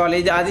కలెక్ట్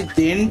చేసుకోవాలి, అది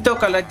దేంతో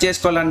కలెక్ట్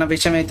చేసుకోవాలన్న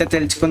విషయం అయితే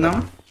తెలుసుకుందాం.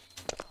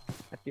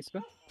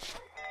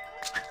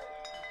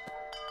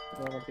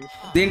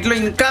 దీంట్లో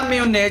ఇంకా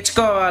మేము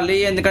నేర్చుకోవాలి.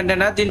 ఎందుకంటే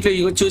దీంట్లో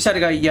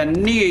చూసారుగా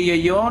ఇవన్నీ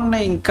అయ్యో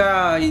ఉన్నాయి. ఇంకా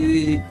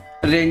ఇది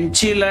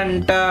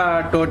రెంచిలంట,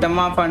 టోటమ్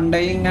ఆఫ్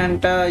అండయింగ్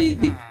అంట.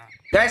 ఇది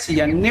గైస్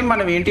ఇవన్నీ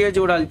మనం ఏంటియో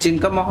చూడాలి.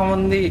 జింక మొహం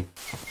ఉంది.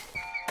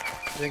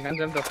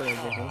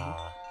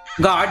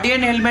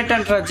 గార్డియన్ హెల్మెట్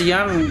అంటారా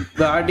జియాన్?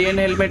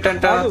 గార్డియన్ హెల్మెట్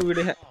అంట.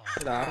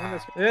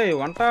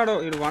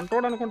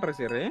 వంటోడు అనుకుంటారు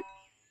సార్.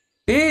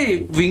 ఏ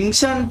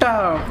వింగ్స్ అంట.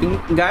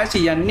 గైస్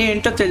ఇవన్నీ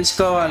ఏంటో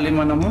తెలుసుకోవాలి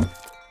మనము.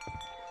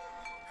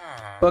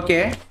 ఓకే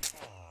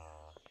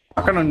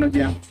అక్కడ ఉండు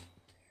జియాన్.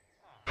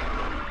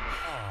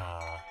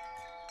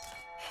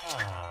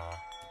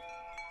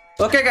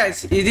 ఓకే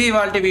గైస్, ఇది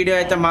ఇవాళ వీడియో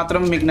అయితే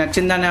మాత్రం మీకు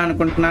నచ్చిందని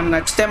అనుకుంటున్నాను.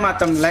 నచ్చితే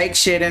మాత్రం లైక్,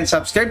 షేర్ అండ్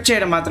సబ్స్క్రైబ్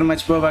చేయడం మాత్రం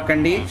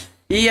మర్చిపోకండి.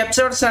 ఈ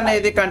ఎపిసోడ్స్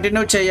అనేది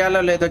కంటిన్యూ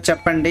చేయాలో లేదో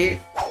చెప్పండి.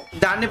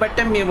 దాన్ని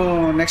బట్టే మేము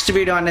నెక్స్ట్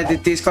వీడియో అనేది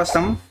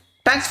తీసుకొస్తాం.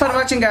 Thanks for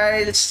watching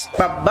guys.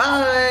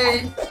 Bye.